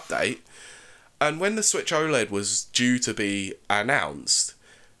firmware update, and when the Switch OLED was due to be announced,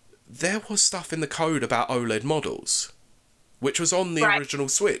 there was stuff in the code about OLED models, which was on the original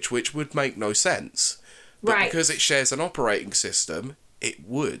Switch, which would make no sense. But because it shares an operating system, it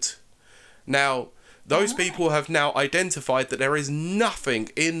would. Now, those people have now identified that there is nothing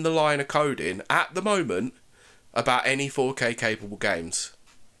in the line of coding at the moment about any 4K capable games.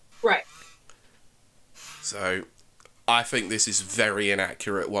 Right. So, I think this is very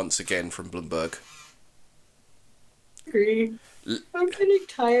inaccurate once again from Bloomberg. Agree. I'm getting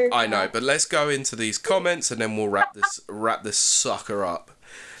tired. I know, but let's go into these comments and then we'll wrap this sucker up.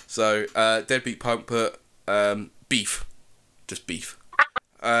 So, Deadbeat Punk put beef, just beef.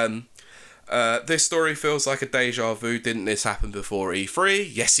 This story feels like a deja vu. Didn't this happen before E3?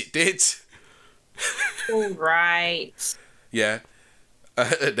 Yes, it did. All right. Yeah.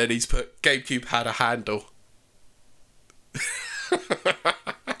 And then he's put GameCube had a handle.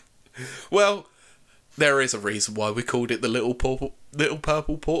 Well, there is a reason why we called it the little purple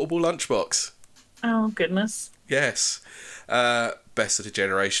portable lunchbox. Oh goodness. Yes. Best of the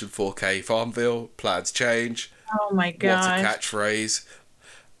generation 4K Farmville, plans change. Oh my god. What a catchphrase.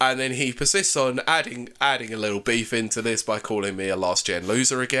 And then he persists on adding a little beef into this by calling me a last gen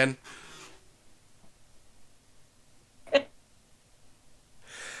loser again.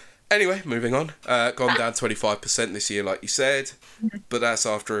 Anyway, moving on. Gone down 25% this year, like you said. But that's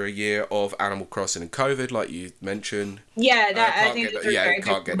after a year of Animal Crossing and COVID, like you mentioned. Yeah, I think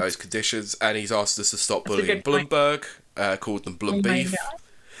can't get those conditions. And he's asked us to stop bullying Bloomberg, called them Bloom Beef.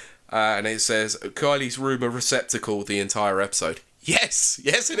 And it says, Kylie's rumour receptacle the entire episode. Yes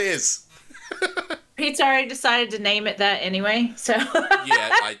it is. Pete's already decided to name it that anyway, so...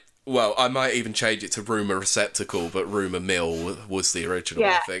 Yeah, I might even change it to rumour receptacle, but rumour mill was the original,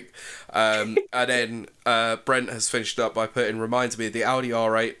 I think. And then Brent has finished up by putting, reminds me of the Audi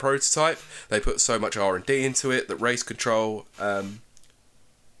R8 prototype. They put so much R&D into it that Race Control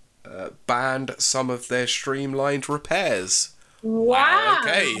banned some of their streamlined repairs. Wow.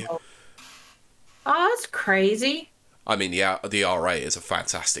 Okay. Oh, that's crazy. I mean, the R8 is a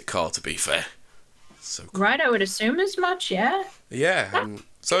fantastic car, to be fair. So cool. Right, I would assume as much, yeah. Yeah, and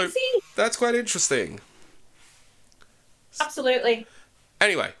so that's quite interesting. Absolutely.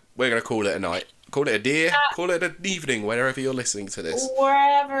 Anyway, we're going to call it a night. Call it a day. Call it an evening, wherever you're listening to this.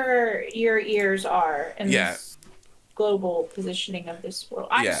 Wherever your ears are in this global positioning of this world.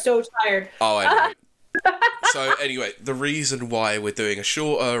 I'm so tired. Oh, I know. So anyway, the reason why we're doing a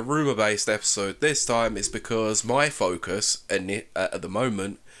shorter rumour-based episode this time is because my focus at the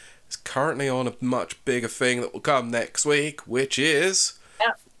moment is currently on a much bigger thing that will come next week, which is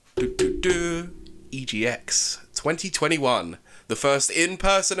EGX 2021, the first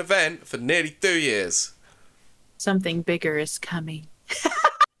in-person event for nearly 2 years. Something bigger is coming.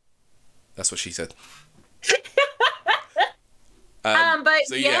 That's what she said. But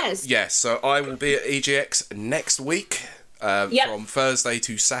so yes. Yes, so I will be at EGX next week, from Thursday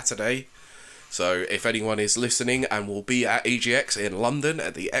to Saturday. So if anyone is listening and will be at EGX in London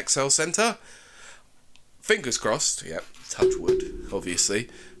at the Excel Centre, fingers crossed, touch wood, obviously,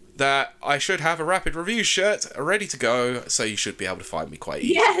 that I should have a Rapid Reviews shirt ready to go, so you should be able to find me quite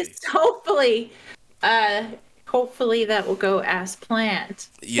easily. Yes, hopefully. Hopefully that will go as planned.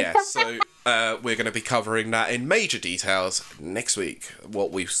 Yeah, so we're going to be covering that in major details next week.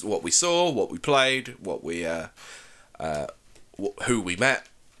 What we saw, what we played, what we who we met,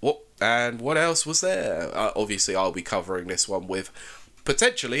 and what else was there. Obviously, I'll be covering this one with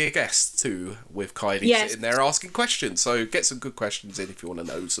potentially a guest too, with Kylie sitting there asking questions. So get some good questions in if you want to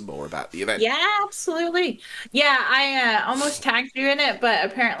know some more about the event. Yeah, absolutely. Yeah, I almost tagged you in it, but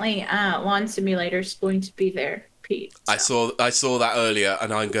apparently Lawn Simulator's going to be there, Pete. So. I saw that earlier,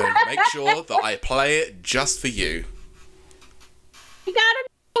 and I'm going to make sure that I play it just for you. You gotta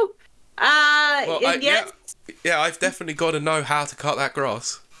know. Yes. I've definitely got to know how to cut that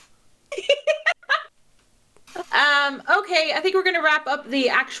grass. Okay, I think we're gonna wrap up the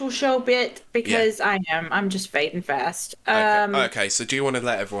actual show bit because I'm just fading fast. Okay, so do you want to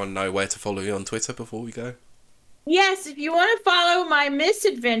let everyone know where to follow you on Twitter before we go? Yes, if you want to follow my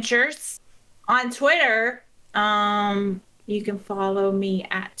misadventures on Twitter, you can follow me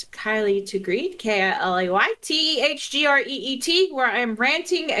at Kylie Tagreet, KILAYTHGREET, where I'm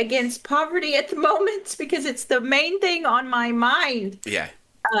ranting against poverty at the moment because it's the main thing on my mind. Yeah.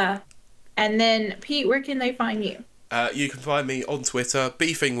 And then, Pete, where can they find you? You can find me on Twitter,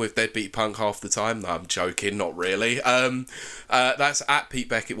 beefing with Deadbeat Punk half the time. No, I'm joking, not really. That's at Pete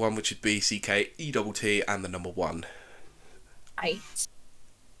Beckett 1, which would be CKETT and the number 1. Right.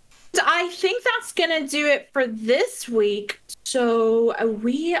 I think that's going to do it for this week. So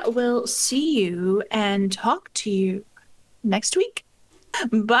we will see you and talk to you next week.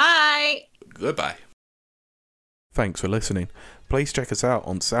 Bye. Goodbye. Thanks for listening. Please check us out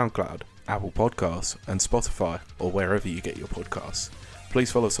on SoundCloud, Apple Podcasts, and Spotify, or wherever you get your podcasts. Please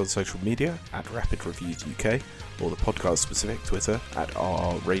follow us on social media at Rapid Reviews UK, or the podcast-specific Twitter at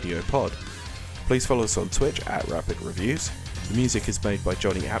RRRadioPod. Please follow us on Twitch at Rapid Reviews. The music is made by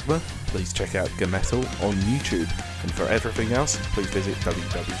Johnny Atma. Please check out Gametal on YouTube. And for everything else, please visit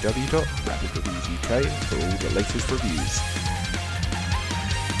www.rapidreviewsuk for all the latest reviews.